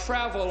my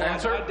travel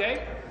on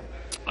Monday,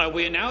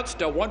 we announced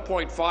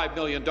 $1.5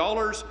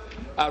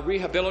 million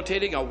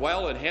rehabilitating a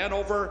well in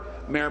Hanover.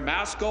 Mayor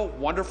Maskell,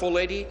 wonderful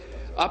lady,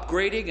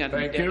 upgrading and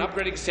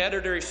upgrading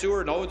sanitary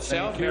sewer in Owen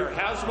Sound. Mayor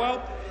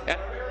Haswell.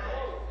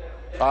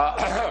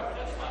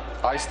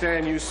 I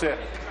stand, you sit.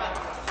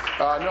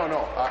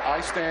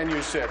 I stand,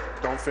 you sit.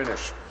 Don't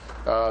finish.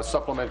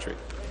 Supplementary.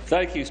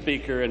 Thank you,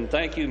 Speaker, and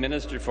thank you,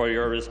 Minister, for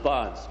your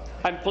response.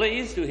 I'm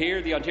pleased to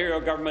hear the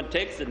Ontario government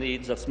takes the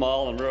needs of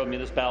small and rural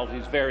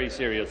municipalities very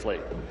seriously.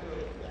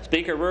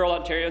 Speaker, rural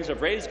Ontarians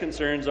have raised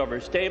concerns over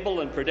stable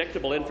and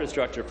predictable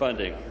infrastructure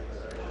funding.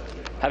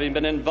 Having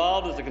been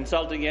involved as a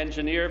consulting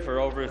engineer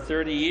for over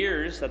 30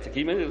 years at the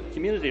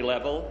community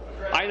level,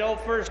 I know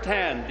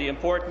firsthand the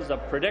importance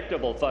of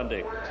predictable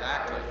funding.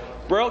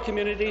 Rural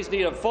communities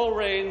need a full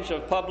range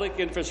of public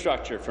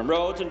infrastructure, from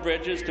roads and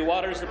bridges to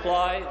water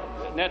supply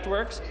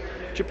networks,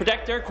 to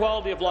protect their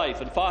quality of life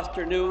and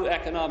foster new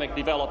economic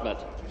development.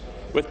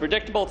 With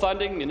predictable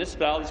funding,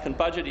 municipalities can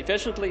budget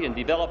efficiently and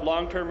develop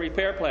long-term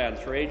repair plans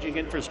for aging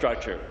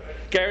infrastructure,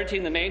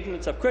 guaranteeing the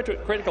maintenance of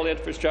critical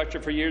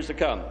infrastructure for years to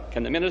come.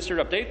 Can the minister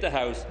update the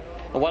House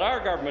on what our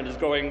government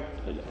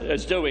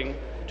is doing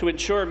to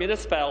ensure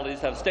municipalities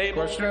have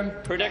stable,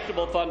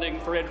 predictable funding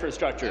for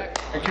infrastructure?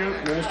 Thank you,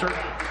 Minister.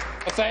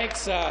 Well,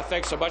 thanks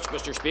so much,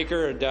 Mr.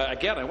 Speaker. And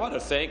again, I want to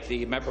thank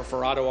the member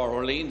for Ottawa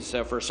Orleans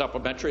for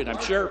supplementary. And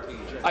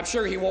I'm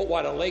sure he won't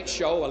want a late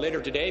show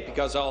later today,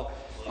 because I'll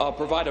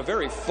provide a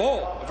very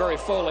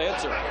full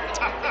answer.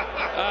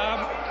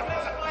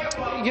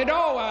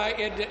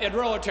 In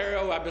rural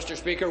Ontario, Mr.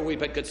 Speaker, we've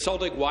been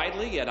consulting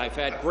widely, and I've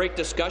had great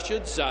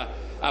discussions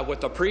with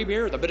the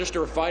Premier, the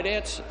Minister of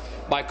Finance,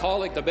 my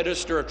colleague, the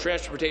Minister of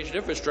Transportation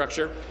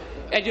Infrastructure,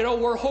 And, you know,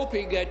 we're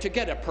hoping to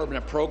get a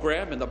permanent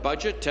program in the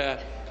budget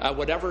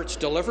whenever it's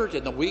delivered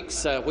in the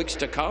weeks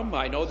to come.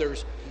 I know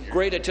there's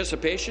great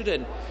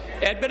anticipation,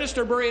 and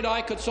Minister Murray and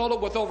I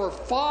consulted with over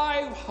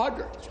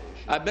 500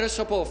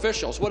 municipal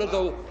officials, one of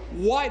the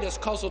widest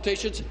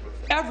consultations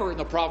ever in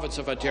the province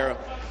of Ontario,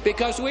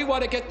 because we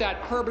want to get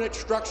that permanent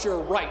structure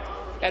right.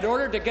 In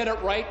order to get it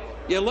right,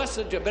 you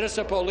listen to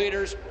municipal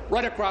leaders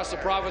right across the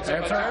province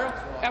of Ontario,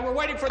 and we're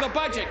waiting for the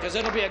budget, because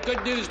it'll be a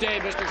good news day,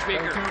 Mr.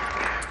 Speaker.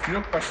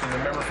 No question. The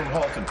member from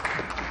Halton.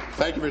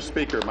 Thank you, Mr.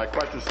 Speaker. My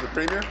question is to the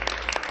Premier.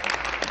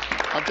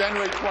 On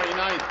January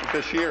 29th of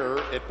this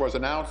year, it was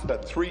announced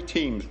that 3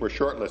 teams were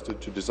shortlisted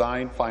to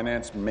design,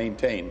 finance and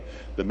maintain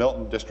the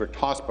Milton District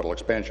Hospital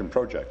expansion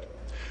project.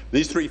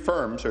 These 3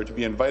 firms are to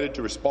be invited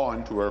to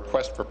respond to a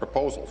request for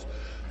proposals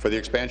for the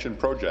expansion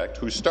project,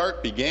 whose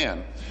start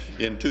began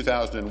in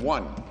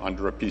 2001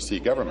 under a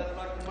PC government.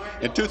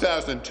 In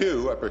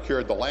 2002, I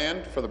procured the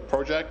land for the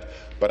project,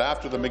 but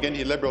after the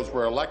McGuinty Liberals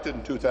were elected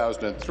in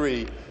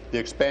 2003, the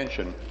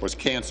expansion was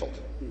cancelled.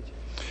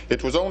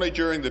 It was only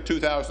during the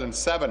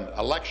 2007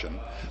 election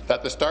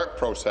that the start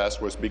process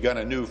was begun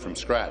anew from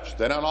scratch.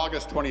 Then on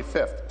August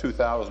 25th,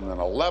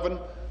 2011,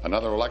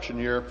 another election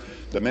year,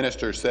 the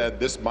minister said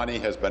this money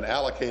has been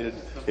allocated.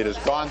 It has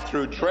gone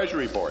through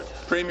Treasury Board.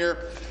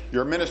 Premier,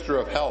 your Minister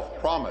of Health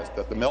promised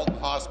that the Milton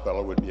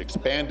Hospital would be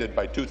expanded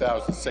by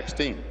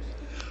 2016.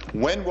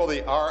 When will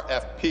the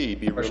RFP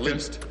be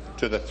released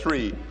to the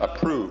 3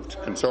 approved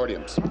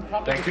consortiums?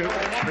 Thank you. Well,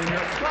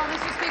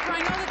 Mr. Speaker, I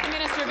know that the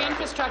Minister of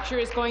Infrastructure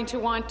is going to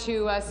want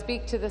to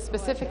speak to the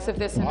specifics of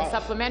this in the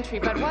supplementary,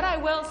 but what I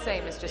will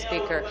say, Mr.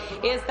 Speaker,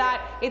 is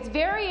that it's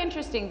very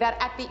interesting that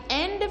at the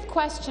end of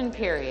question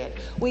period,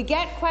 we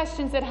get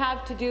questions that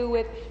have to do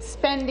with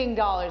spending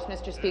dollars,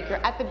 Mr.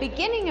 Speaker. At the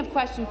beginning of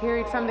question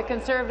period from the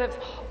Conservatives,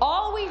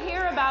 all we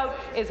hear about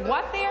is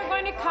what they are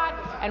going to cut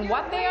and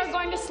what they are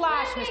going to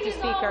slash, Mr.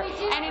 Speaker.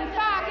 And in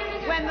fact,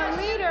 when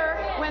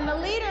the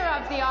leader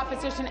of the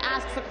opposition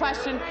asks a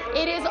question,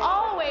 it is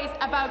always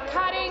about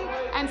cutting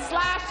and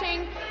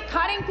slashing,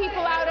 cutting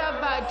people out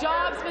of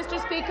jobs,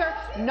 Mr. Speaker,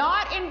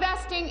 not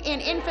investing in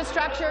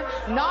infrastructure,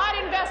 not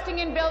investing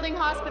in building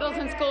hospitals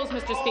and schools,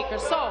 Mr. Speaker.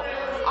 So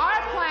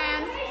our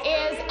plan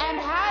is and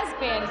has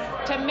been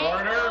to make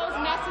those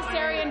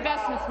necessary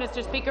investments,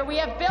 Mr. Speaker. We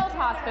have built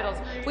hospitals,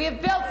 we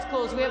have built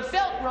schools, we have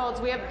built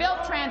roads, we have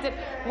built transit.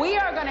 We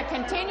are going to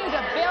continue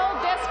to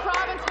build this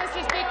province,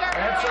 Mr. Speaker,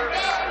 and they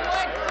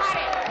would cut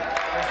it.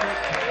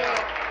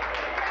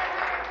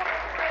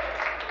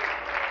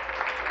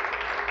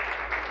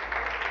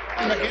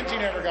 McGuinty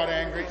never got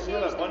angry.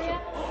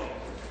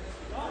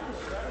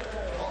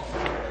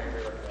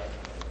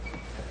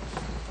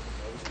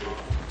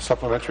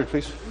 Supplementary,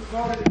 please.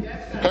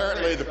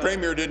 Apparently, the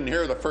Premier didn't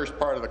hear the first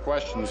part of the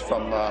questions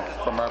from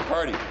our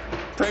party.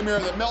 Premier,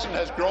 the Milton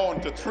has grown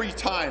to 3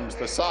 times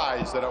the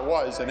size that it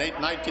was in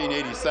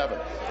 1987.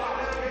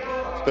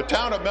 The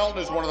town of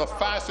Milton is one of the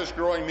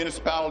fastest-growing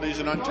municipalities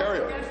in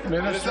Ontario.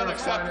 It is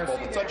unacceptable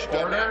that such a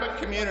dynamic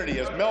community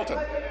as Milton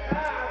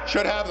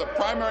should have the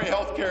primary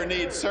health care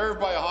needs served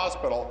by a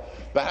hospital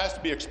that has to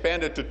be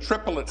expanded to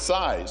triple its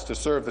size to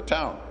serve the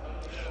town.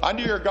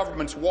 Under your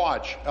government's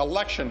watch,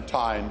 election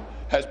time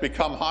has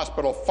become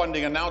hospital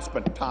funding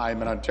announcement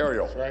time in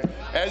Ontario. Right.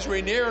 As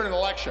we near an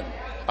election,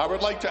 I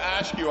would like to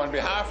ask you on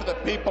behalf of the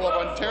people of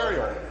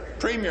Ontario,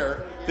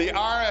 Premier, the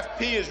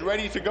RFP is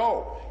ready to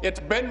go. It's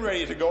been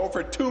ready to go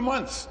for 2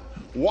 months.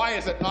 Why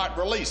is it not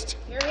released?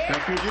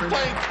 Thank you. You're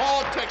playing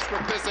politics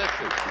with this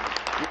issue.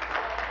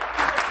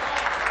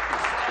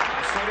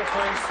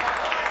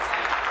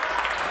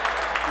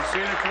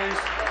 Seated, please.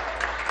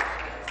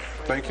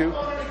 Thank you.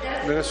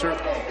 Minister.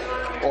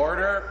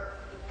 Order.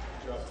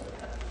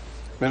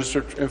 Minister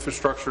of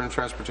Infrastructure and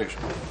Transportation.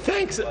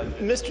 Thanks,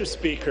 Mr.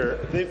 Speaker.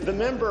 The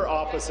member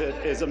opposite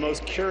is a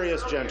most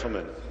curious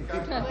gentleman.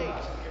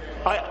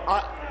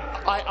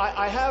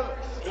 I have,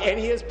 and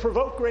he has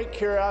provoked great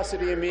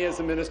curiosity in me as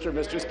a minister,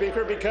 Mr.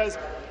 Speaker, because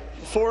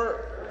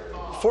for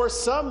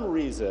some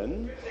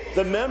reason,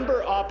 the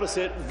member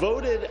opposite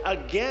voted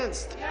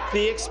against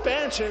the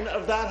expansion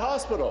of that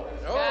hospital.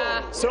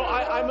 Oh. So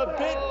I'm a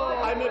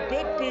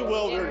bit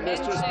bewildered,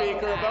 Mr.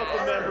 Speaker, about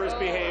the member's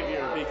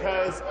behavior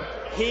because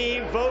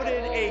he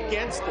voted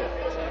against it.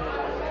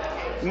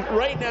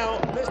 Right now,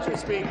 Mr.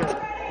 Speaker,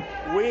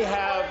 we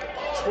have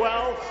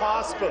 12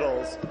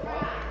 hospitals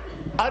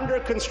under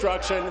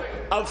construction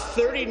of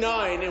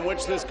 39 in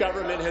which this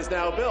government has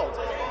now built.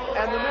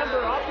 And the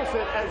member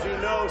opposite, as you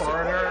know,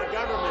 supported a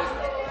government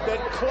that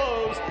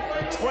closed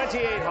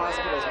 28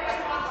 hospitals.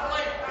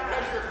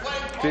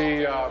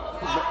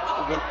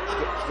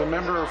 The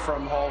member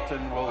from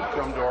Halton will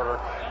come to order.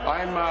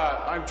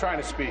 I'm trying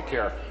to speak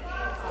here.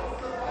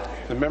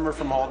 The member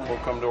from Halton will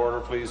come to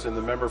order, please, and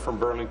the member from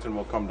Burlington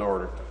will come to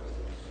order.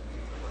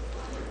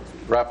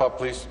 Wrap up,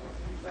 please.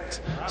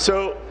 statistics.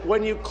 So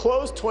when you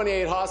close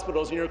 28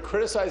 hospitals and you're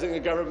criticizing a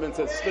government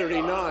that's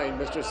 39,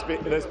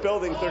 that's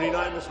building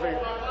 39, Mr.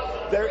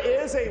 Speaker, there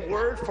is a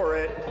word for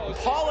it.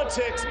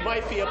 Politics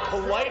might be a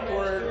polite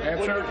word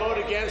when you vote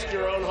against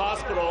your own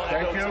hospital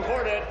and don't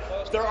support it.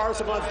 There are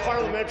some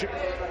parliamentary.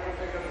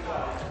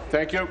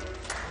 Thank you.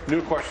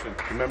 New question.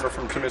 The member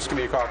from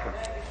Timiskaming Cochrane.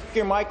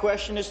 My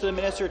question is to the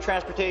Minister of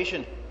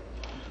Transportation.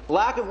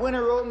 Lack of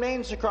winter road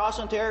maintenance across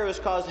Ontario has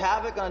caused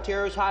havoc on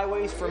Ontario's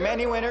highways for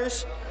many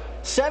winters.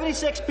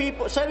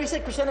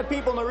 76% of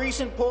people in the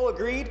recent poll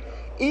agreed.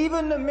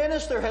 Even the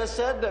minister has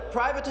said that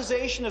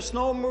privatization of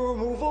snow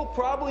removal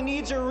probably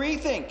needs a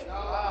rethink.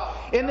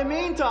 In the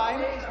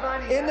meantime,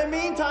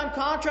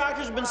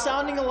 contractors have been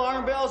sounding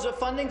alarm bells that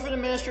funding for the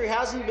ministry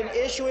hasn't been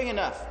issuing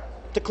enough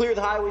to clear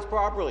the highways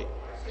properly.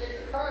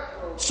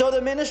 So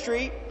the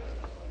ministry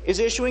is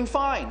issuing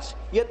fines,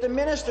 yet the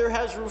minister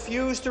has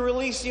refused to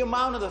release the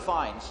amount of the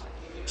fines.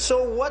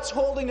 So what's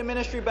holding the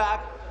ministry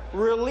back?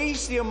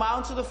 Release the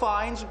amounts of the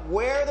fines,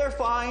 where they're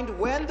fined,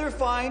 when they're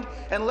fined,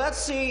 and let's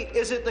see,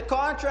 is it the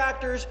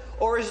contractors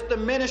or is it the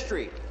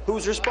ministry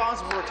who's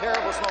responsible for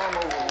terrible snow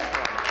removal?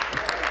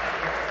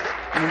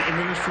 The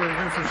Minister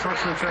of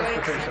Infrastructure and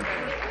Transportation.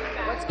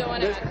 What's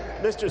going on?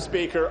 Mr.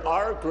 Speaker,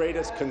 our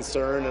greatest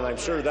concern, and I'm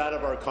sure that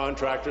of our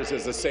contractors,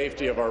 is the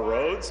safety of our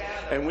roads,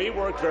 and we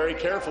work very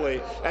carefully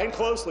and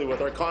closely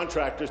with our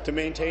contractors to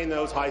maintain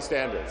those high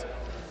standards.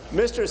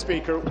 Mr.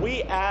 Speaker,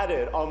 we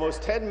added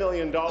almost $10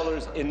 million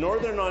in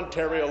Northern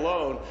Ontario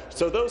alone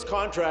so those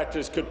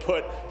contractors could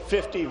put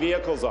 50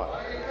 vehicles on.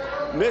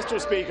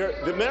 Mr. Speaker,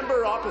 the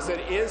member opposite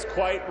is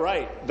quite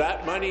right.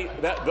 That money,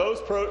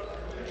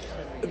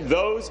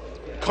 those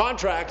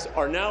contracts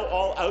are now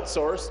all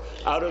outsourced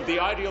out of the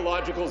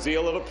ideological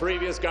zeal of a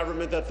previous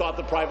government that thought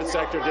the private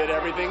sector did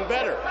everything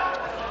better.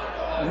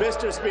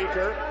 Mr.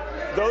 Speaker,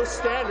 those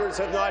standards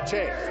have not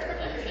changed.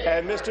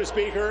 And, Mr.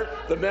 Speaker,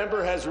 the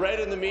member has read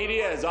in the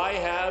media, as I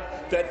have,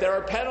 that there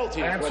are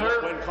penalties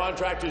when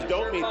contractors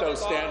don't meet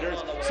those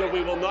standards, so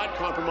we will not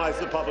compromise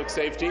the public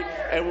safety,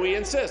 and we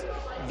insist.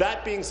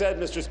 That being said,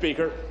 Mr.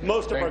 Speaker,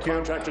 most of our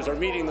contractors are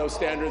meeting those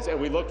standards, and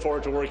we look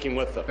forward to working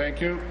with them. Thank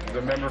you.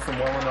 The member from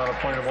Welland on a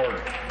point of order.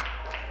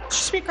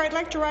 Mr. Speaker, I'd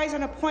like to rise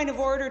on a point of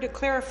order to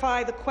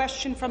clarify the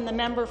question from the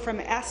member from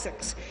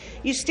Essex.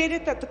 You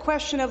stated that the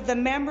question of the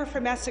member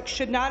from Essex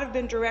should not have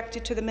been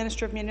directed to the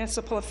Minister of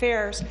Municipal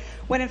Affairs,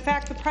 when in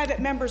fact the private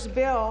member's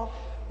bill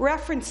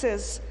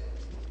referenced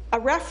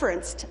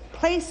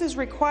places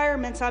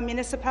requirements on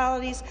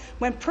municipalities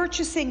when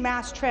purchasing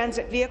mass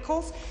transit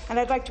vehicles, and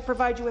I'd like to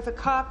provide you with a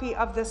copy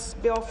of this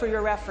bill for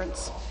your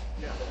reference.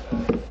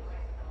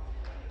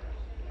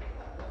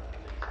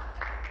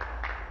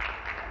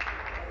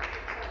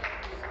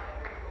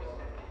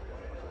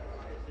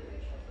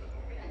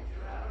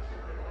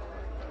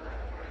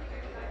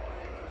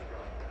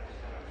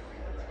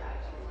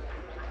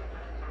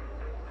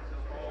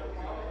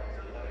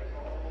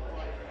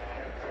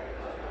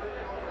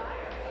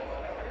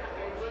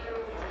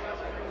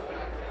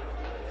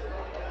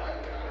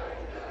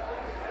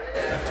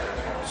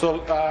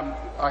 So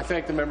I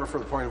thank the member for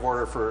the point of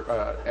order,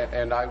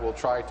 and I will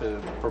try to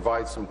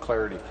provide some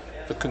clarity.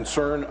 The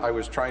concern I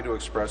was trying to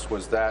express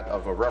was that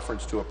of a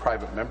reference to a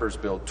private member's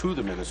bill to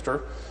the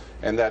minister,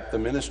 and that the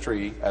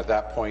ministry at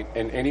that point,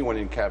 and anyone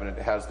in cabinet,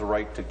 has the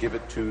right to give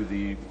it to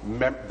the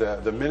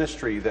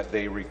ministry that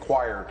they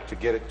require to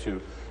get it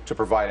to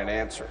provide an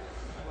answer.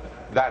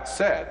 That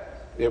said,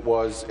 it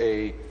was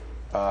a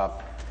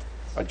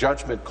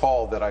judgment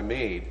call that I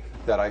made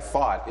that I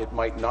thought it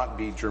might not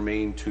be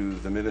germane to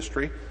the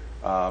ministry.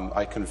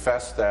 I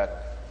confess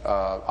that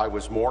I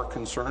was more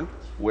concerned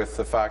with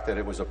the fact that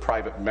it was a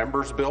private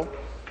member's bill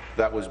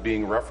that was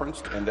being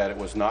referenced, and that it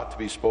was not to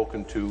be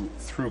spoken to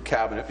through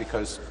cabinet,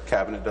 because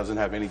cabinet doesn't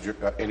have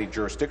any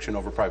jurisdiction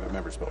over private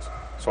members' bills.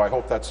 So I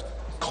hope that's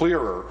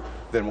clearer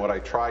than what I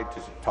tried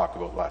to talk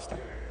about last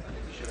time.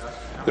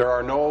 There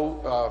are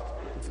no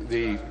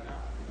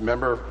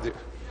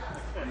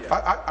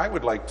I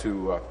would like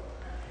to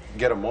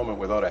get a moment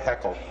without a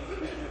heckle.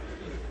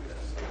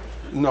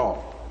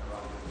 No.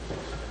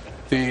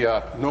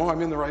 No, I'm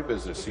in the right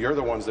business. You're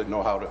the ones that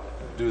know how to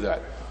do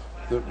that.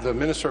 The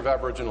Minister of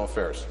Aboriginal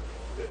Affairs.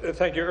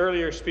 Thank you.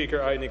 Earlier,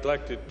 Speaker, I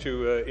neglected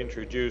to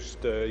introduce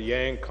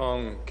Yang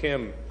Kong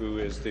Kim, who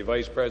is the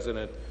Vice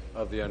President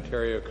of the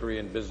Ontario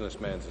Korean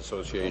Businessmen's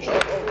Association.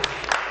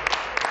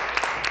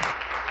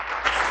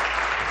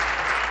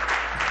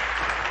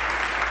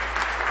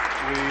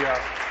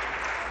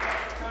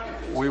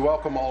 We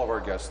welcome all of our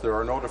guests. There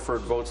are no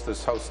deferred votes.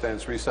 This House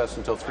stands recessed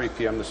until 3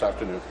 p.m. this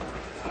afternoon.